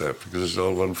dubstep, because it's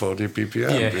all 140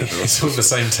 BPM. Yeah, you know? It's all the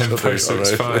same tempo, so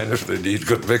it's fine. If they need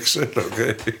good mixing,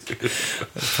 okay.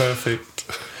 Perfect.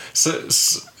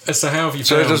 So how have you found?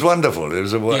 So it was wonderful. It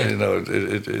was you know,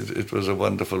 it was a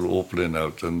wonderful opening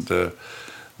out, and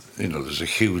you know, there's a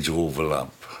huge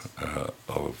overlap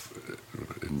of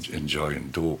enjoying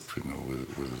dope, you know,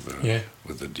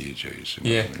 with the DJs. You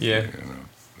know, You know,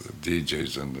 the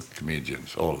DJs and the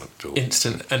comedians all have dope.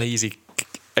 Instant and easy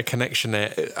a connection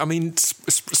there. I mean,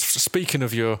 speaking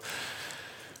of your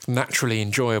naturally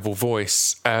enjoyable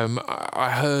voice, I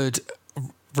heard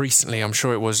recently, I'm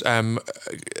sure it was some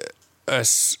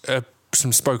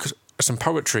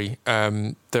poetry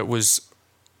that was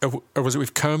it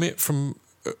with Kermit from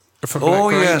Oh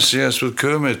yes, with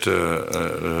Kermit.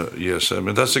 Yes, I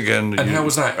mean that's again. And how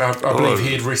was that? I believe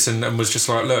he had written and was just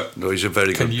like, look. No, he's a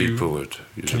very good beat poet.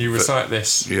 Can you recite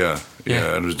this? Yeah,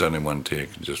 and it was done in one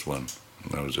take, just one.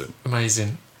 That was it.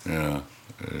 Amazing. Yeah,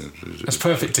 it's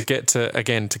perfect to get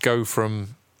to go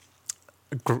from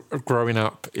growing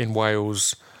up in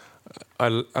Wales.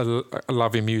 I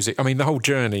loving music. I mean, the whole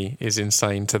journey is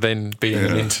insane. To then being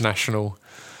an international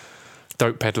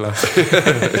dope peddler,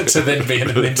 to then being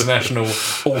an international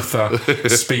author,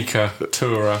 speaker,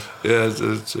 tourer. Yeah,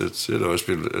 it's you know, I've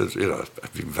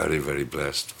been very, very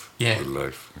blessed with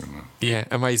life. You know. Yeah,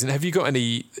 amazing. Have you got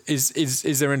any?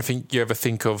 Is there anything you ever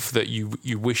think of that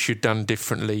you wish you'd done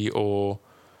differently, or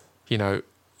you know,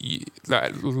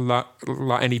 like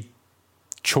any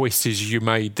choices you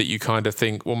made that you kind of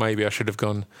think, well, maybe I should have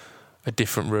gone a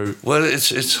different route? Well,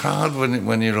 it's hard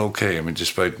when you're okay. I mean,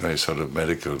 despite my sort of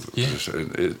medical,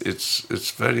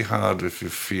 it's very hard if you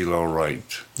feel all right.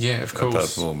 Yeah, of course.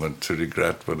 At that moment, to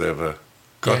regret whatever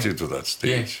got you to that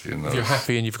stage. You know, if you're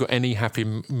happy and you've got any happy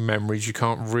memories, you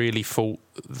can't really fault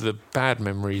the bad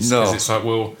memories. No, it's like,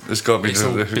 well, it's got me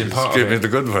the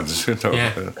good ones. You know.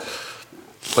 Yeah.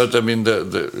 But I mean,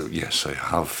 yes, I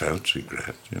have felt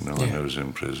regret. You know, when I was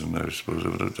in prison, I suppose I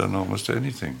would have done almost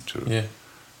anything to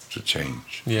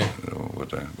change. Yeah. You know,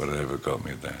 whatever got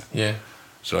me there. Yeah.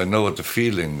 So I know what the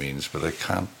feeling means, but I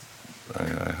can't.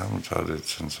 I haven't had it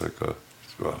since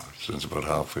since about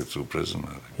halfway through prison,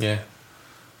 I think. Yeah.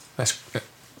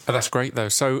 That's great though.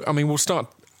 So I mean, we'll start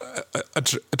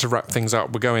to wrap things up.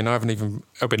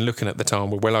 I've been looking at the time.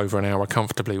 We're well over an hour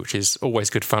comfortably, which is always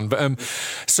good fun. But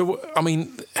so I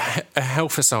mean,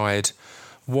 health aside,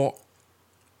 what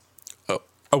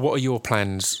are your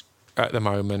plans at the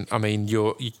moment? I mean,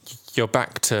 you're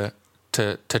back to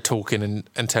talking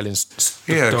and telling stories.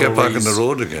 Get back on the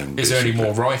road again. Is there any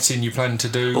more writing you plan to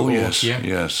do? Oh, yes.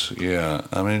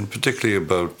 I mean, particularly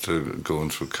about going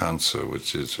through cancer,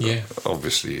 which is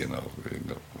obviously, you know,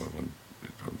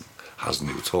 has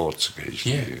new thoughts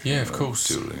occasionally. Yeah, of course.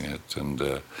 During it, and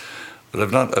but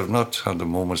I've not had a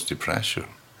moment's depression.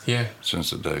 Yeah. Since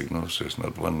the diagnosis,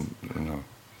 not one. You know.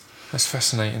 That's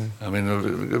fascinating. I mean, a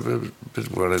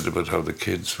bit worried about how the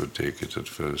kids would take it at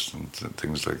first and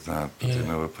things like that. But you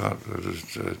know,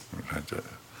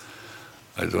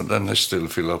 I don't, and I still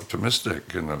feel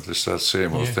optimistic. You know, it's that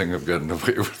same old thing of getting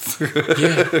away with.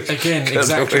 Again,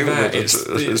 exactly that.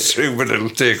 It's true, but it'll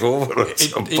take over at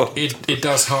some point. It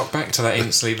does hark back to that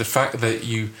instantly. The fact that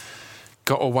you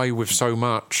got away with so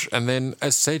much, and then,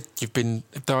 as said, you've been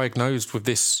diagnosed with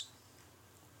this,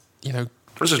 you know,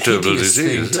 it's a terminal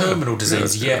disease. Terminal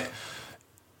disease, yet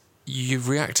you've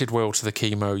reacted well to the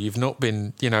chemo. You've not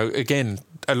been, you know, again,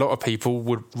 a lot of people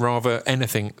would rather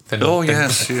anything than. Oh,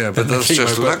 yes, but that's chemo,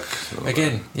 just luck.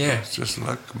 Again, It's just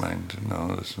luck, mind. You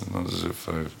know, it's not as if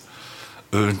I've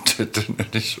earned it in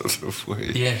any sort of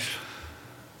way. Yeah.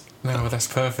 No, that's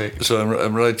perfect. So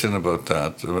I'm writing about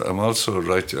that. I'm also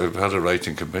writing. I've had a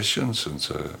writing commission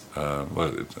since. I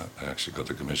actually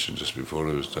got a commission just before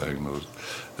I was diagnosed.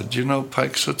 Do you know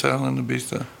Pike's Hotel in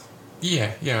Ibiza?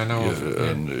 Yeah, I know.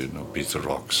 And you know, Ibiza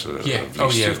Rocks. Of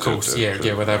course. Where they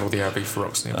have all the Ibiza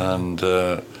Rocks. And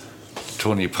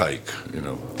Tony Pike, you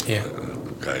know,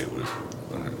 the guy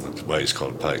why he's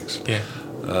called Pike's. Yeah.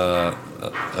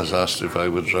 Has asked if I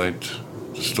would write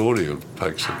the story of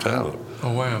Pike's Hotel.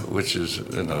 Oh wow! Which is,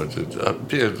 you know,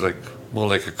 like more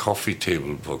like a coffee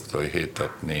table book, though I hate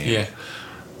that name. Yeah.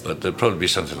 But there'd probably be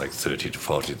something like 30 to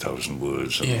 40,000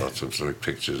 words and Yeah. lots of like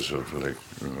pictures of like,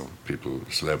 people,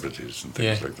 celebrities and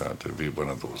things Yeah. like that. It'd be one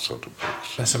of those sort of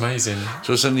books. That's amazing.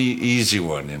 So it's an easy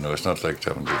one, It's not like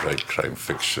having to write crime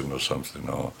fiction or something,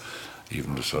 or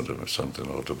even the sort of something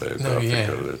autobiographical. No,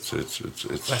 yeah.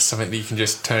 It's That's something that you can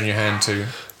just turn your hand to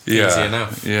easy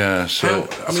enough. Yeah. So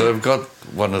How- I've got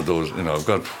one of those. I've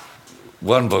got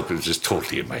one book which is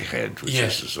totally in my head, which Yeah.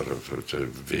 is sort of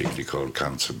vaguely called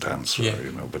Cancer Dancer. Yeah.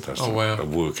 But that's Oh, wow. a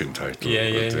working title.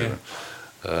 Yeah.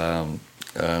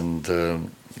 And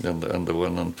the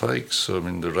one on Pikes. So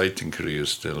the writing career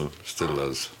still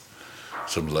has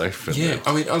some life in Yeah, it.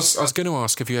 I mean, I was going to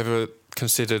ask, have you ever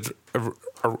considered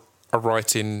a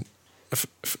writing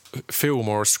film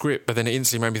or a script, but then it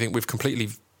instantly made me think we've completely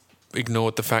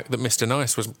ignored the fact that Mr.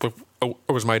 Nice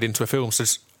was made into a film.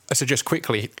 So just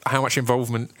quickly, how much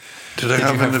involvement Did I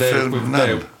have in the there film? with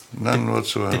None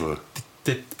whatsoever.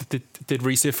 Did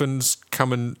Rhys Ifans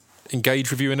come and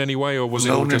engage with you in any way, or was it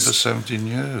all Known him just... for 17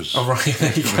 years. Oh, right,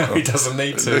 there you go. He doesn't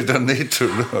need to. They don't need to,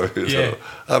 no. Yeah.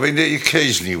 I mean, they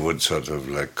occasionally would sort of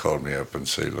like call me up and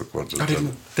say, look, what I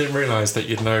didn't realise that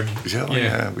you'd known.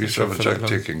 Yeah, we used to have a for that long.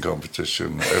 jug-taking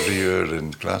competition every year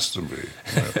in Glastonbury.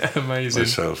 Amazing.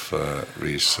 Myself,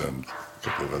 Rhys, and a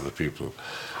couple of other people.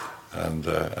 And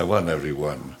I won every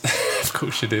one, Of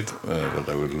course you did. but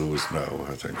I would lose now,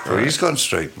 I think. But he's gone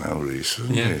straight now, Rhys,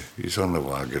 isn't Yeah. he? He's on the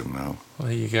wagon now. Well,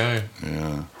 there you go.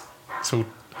 Yeah.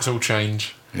 It's all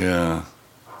change. Yeah.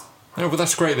 Oh, well,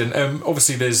 that's great then.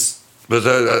 Obviously, there's... But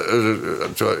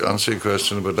to answer your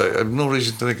question, but I have no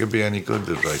reason to think it'd be any good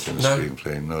at writing a No.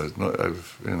 screenplay. No, it's not,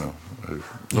 I've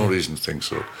no reason to think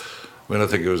so. I mean, I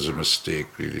think it was a mistake,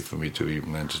 really, for me to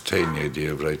even entertain the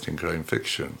idea of writing crime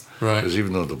fiction. Right. Because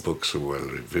even though the books are well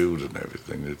reviewed and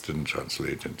everything, it didn't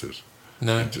translate into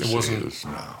It wasn't sales.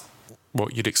 No.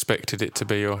 what you'd expected it to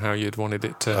be or how you'd wanted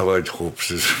it to... I'd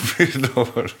hoped it would be. No.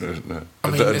 I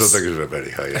mean, don't think it was a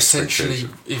very high Essentially,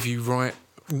 expectation. if you write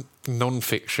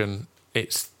non-fiction,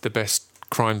 it's the best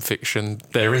crime fiction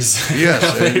there is. Yes,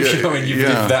 You've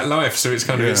yeah. lived that life, so it's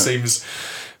kind of, Yeah. it seems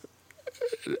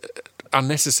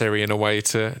unnecessary in a way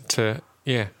to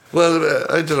yeah. Well,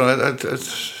 I don't know.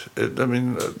 I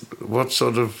mean, what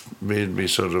sort of made me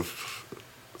sort of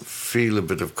feel a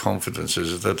bit of confidence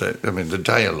is that, the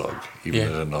dialogue, even Yeah.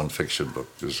 in a non-fiction book,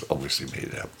 is obviously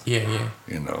made up. Yeah.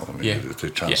 Yeah. They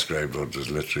transcribed what was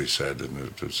literally said, and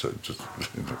it was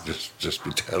just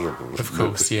be terrible. Of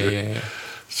course, yeah.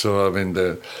 So,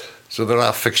 so there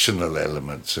are fictional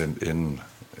elements in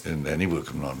any work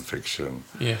of non-fiction.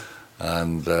 Yeah.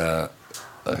 And I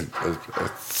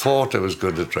thought I was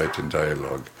good at writing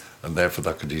dialogue, and therefore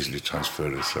that could easily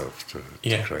transfer itself to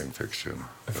crime fiction.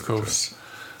 Of course.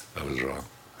 I was wrong.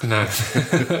 No,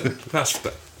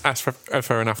 that's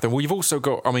fair enough. Then, well, you've also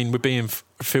got. I mean, we're being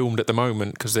filmed at the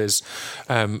moment because there's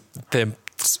a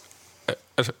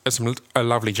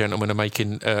lovely gentleman are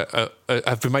making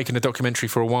have been making a documentary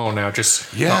for a while now,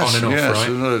 just on and off,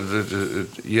 right?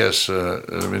 Yes.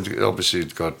 Obviously,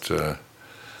 it got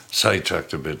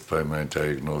sidetracked a bit by my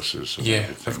diagnosis. And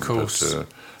everything, of course. But,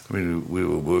 we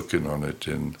were working on it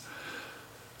in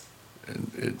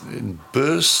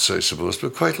bursts, I suppose,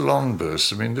 but quite long bursts.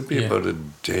 There'd be about a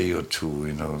day or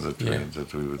two,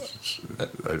 that we would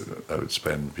I would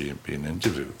spend being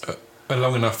interviewed.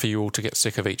 Long enough for you all to get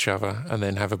sick of each other and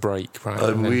then have a break, right?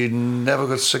 And we never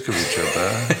got sick of each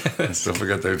other. Don't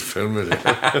forget they'd film it.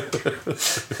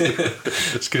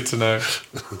 It's good to know.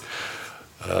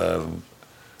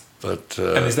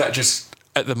 And is that just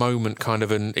at the moment kind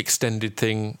of an extended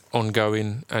thing,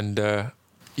 ongoing, and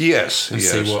yes,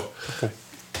 see what?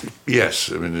 Yes,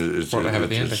 it's, What they have at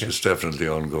the end, it's definitely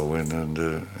ongoing, and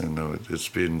it's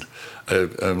been.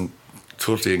 I'm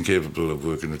totally incapable of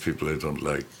working with people I don't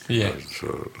like. Yeah.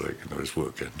 So it's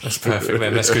working. That's perfect.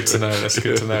 Then that's good to know. That's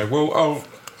good to know. Well,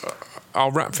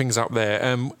 I'll wrap things up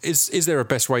there. Is there a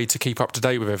best way to keep up to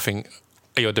date with everything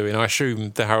you're doing? I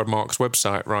assume the Harold Marks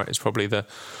website, right, is probably the.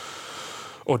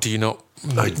 Or do you not?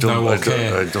 I don't bother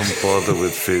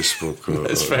with Facebook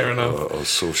That's fair enough. or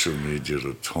social media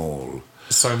at all.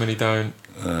 So many don't.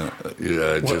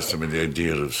 The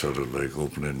idea of sort of like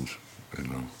opening,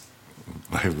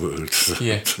 my world to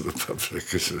the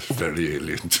public is very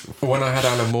alien to me. When I had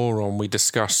Alan Moore on, we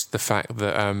discussed the fact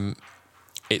that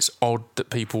it's odd that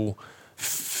people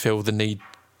feel the need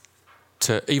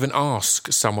to even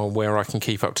ask someone where I can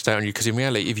keep up to date on you, because in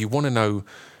reality, if you want to know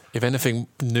if anything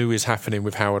new is happening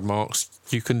with Howard Marks,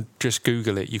 you can just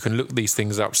Google it. You can look these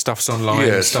things up. Stuff's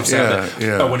online. Stuff's out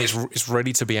there. But when it's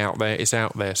ready to be out there, it's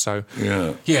out there. So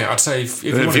I'd say if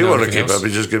you want to keep up, you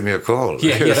just give me a call.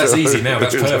 Yeah, that's easy now.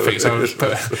 That's perfect. So,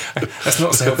 that's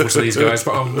not so helpful to these guys,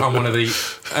 but I'm one of the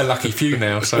lucky few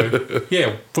now. So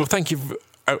yeah, well, thank you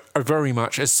very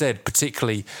much. As said,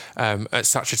 particularly at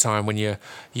such a time when you're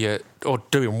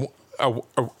doing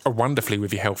wonderfully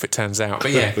with your health, it turns out.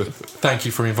 But yeah, thank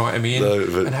you for inviting me in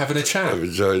and having a chat. I've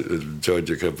enjoyed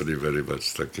your company very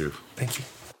much. Thank you. Thank you.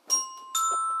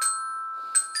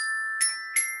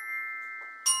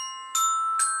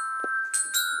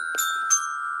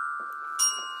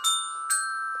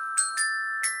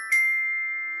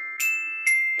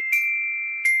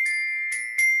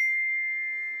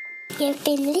 You've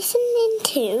been listening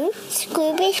to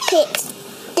Scroobius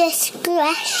Pip's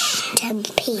Discretion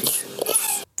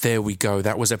Pieces. There we go.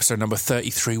 That was episode number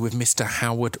 33 with Mr.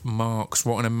 Howard Marks.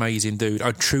 What an amazing dude.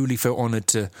 I truly feel honoured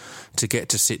to get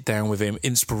to sit down with him.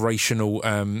 Inspirational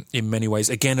in many ways.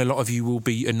 Again, a lot of you will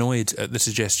be annoyed at the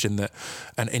suggestion that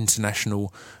an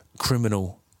international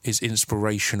criminal is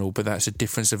inspirational, but that's a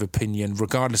difference of opinion.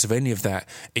 Regardless of any of that,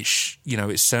 it's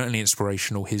certainly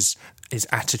inspirational. His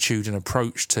attitude and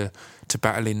approach to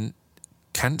battling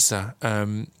cancer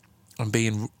and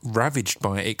being ravaged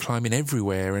by it, climbing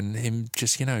everywhere, and him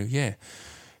just him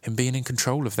being in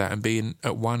control of that and being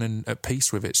at one and at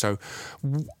peace with it. So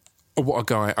what a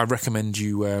guy. I recommend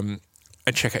you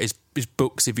check out his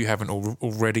books if you haven't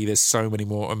already. There's so many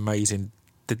more amazing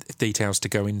details to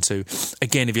go into.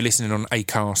 Again, if you're listening on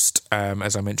Acast,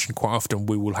 as I mentioned quite often,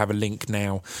 we will have a link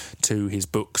now to his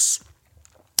books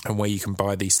and where you can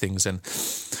buy these things and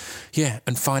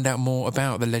find out more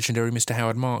about the legendary Mr.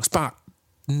 Howard Marks. But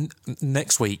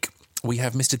next week we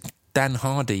have Mr. Dan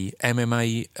Hardy,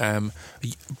 MMA,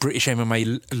 British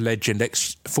MMA legend,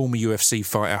 former UFC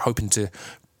fighter, hoping to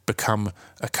become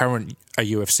a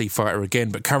UFC fighter again,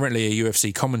 but currently a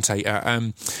UFC commentator.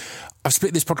 I've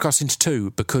split this podcast into two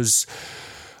because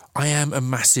I am a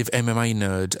massive MMA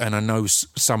nerd and I know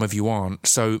some of you aren't.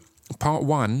 So part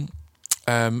one,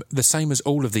 the same as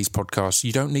all of these podcasts,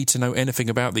 you don't need to know anything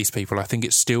about these people. I think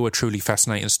it's still a truly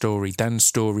fascinating story. Dan's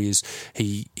story is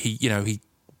he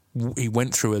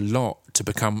went through a lot to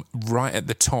become right at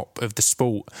the top of the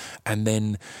sport, and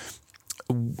then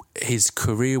his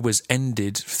career was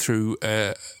ended through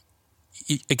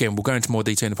again, we'll go into more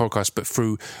detail in the podcast, but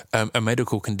through a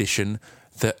medical condition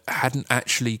that hadn't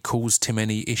actually caused him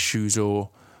any issues or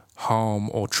harm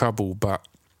or trouble, but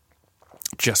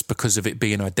just because of it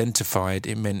being identified,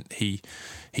 it meant he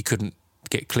couldn't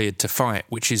get cleared to fight,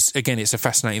 which is, again, it's a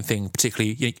fascinating thing,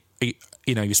 particularly,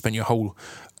 you spent your whole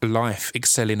life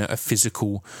excelling at a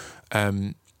physical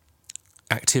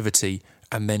activity,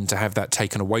 and then to have that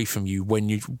taken away from you when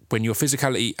your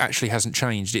physicality actually hasn't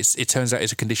changed. It turns out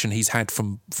it's a condition he's had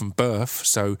from birth,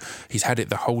 so he's had it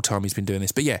the whole time he's been doing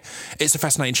this. But yeah, it's a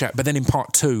fascinating chat. But then in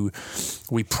part two,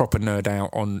 we proper nerd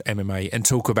out on MMA and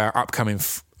talk about upcoming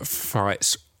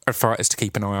fighters to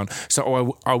keep an eye on.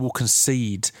 So I will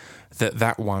concede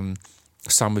that one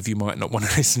some of you might not want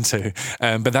to listen to,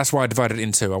 but that's why I divided it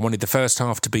in two. I wanted the first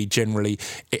half to be generally,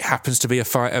 it happens to be a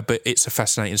fighter, but it's a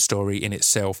fascinating story in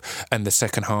itself, and the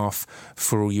second half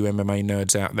for all you MMA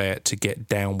nerds out there to get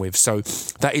down with. So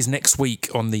that is next week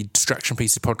on the Distraction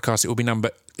Pieces podcast. It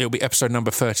will be episode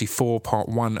number 34, part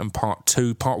 1 and part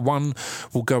 2. Part 1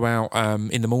 will go out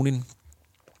in the morning,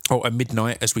 or at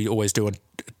midnight, as we always do on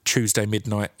Tuesday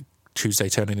midnight, Tuesday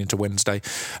turning into Wednesday,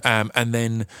 and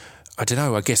then I don't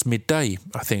know, I guess midday,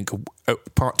 I think.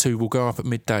 Part 2 will go up at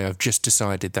midday. I've just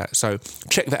decided that. So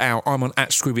check that out. I'm on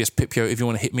 @ScroobiusPipio if you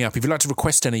want to hit me up. If you'd like to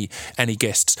request any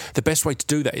guests, the best way to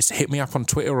do that is to hit me up on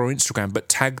Twitter or Instagram, but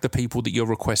tag the people that you're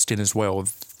requesting as well.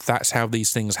 That's how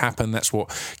these things happen. That's what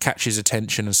catches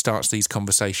attention and starts these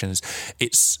conversations.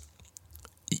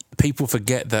 People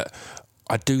forget that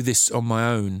I do this on my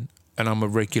own, and I'm a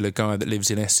regular guy that lives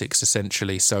in Essex,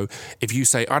 essentially. So if you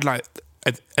say, I'd like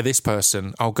this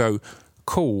person, I'll go,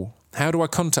 cool, how do I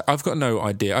contact? I've got no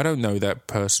idea. I don't know that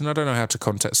person. I don't know how to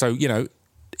contact. So,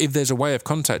 if there's a way of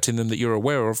contacting them that you're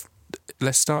aware of,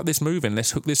 let's start this moving.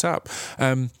 Let's hook this up.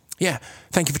 Thank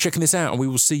you for checking this out, and we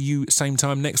will see you same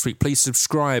time next week. Please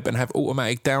subscribe and have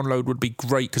automatic download would be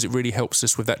great, because it really helps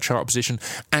us with that chart position.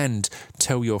 And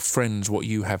tell your friends what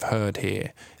you have heard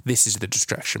here. This is the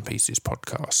Distraction Pieces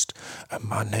podcast, and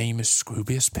my name is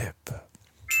Scroobius Pip.